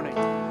this morning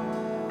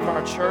for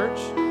our church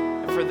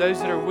and for those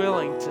that are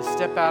willing to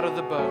step out of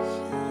the boat.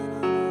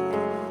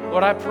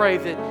 Lord, I pray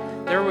that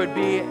there would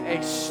be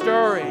a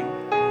stirring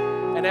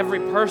in every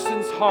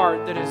person's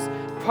heart that has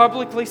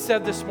publicly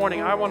said this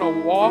morning, I want to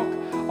walk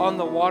on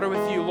the water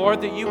with you.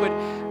 Lord, that you would,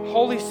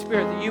 Holy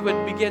Spirit, that you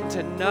would begin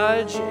to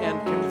nudge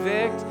and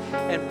convict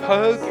and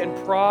poke and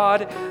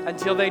prod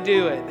until they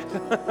do it.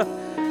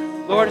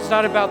 Lord, it's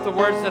not about the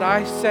words that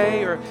I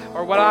say or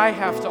what I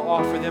have to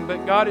offer them,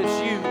 but God, it's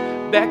you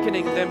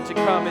beckoning them to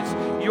come. It's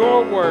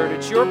your word,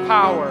 it's your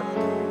power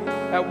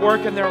at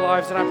work in their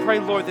lives. And I pray,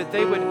 Lord, that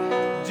they would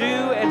do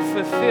and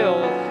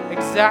fulfill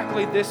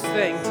exactly this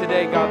thing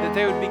today, God, that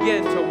they would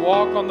begin to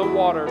walk on the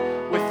water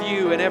with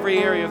you in every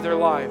area of their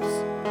lives.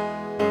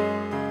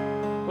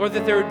 Lord,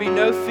 that there would be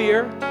no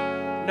fear,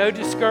 no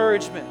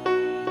discouragement,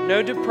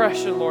 no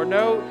depression, Lord,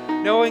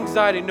 no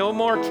anxiety, no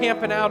more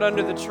camping out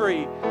under the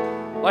tree.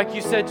 Like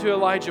you said to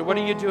Elijah, what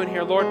are you doing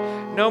here, Lord?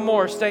 No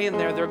more staying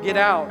there. They'll get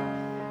out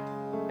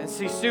and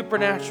see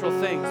supernatural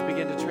things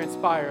begin to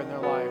transpire in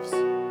their lives.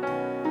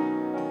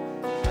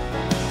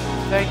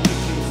 Thank you,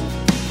 Jesus.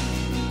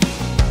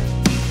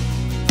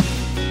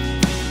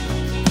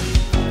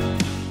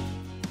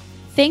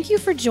 Thank you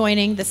for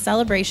joining the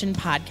Celebration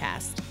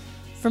Podcast.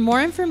 For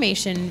more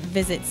information,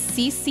 visit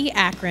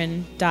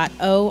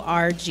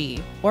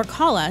ccakron.org or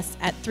call us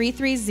at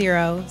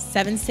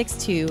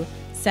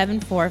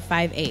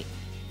 330-762-7458.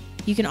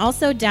 You can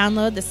also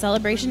download the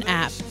Celebration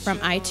app from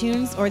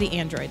iTunes or the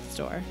Android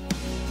store.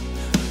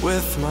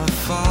 With my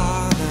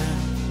Father,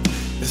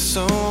 it's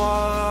so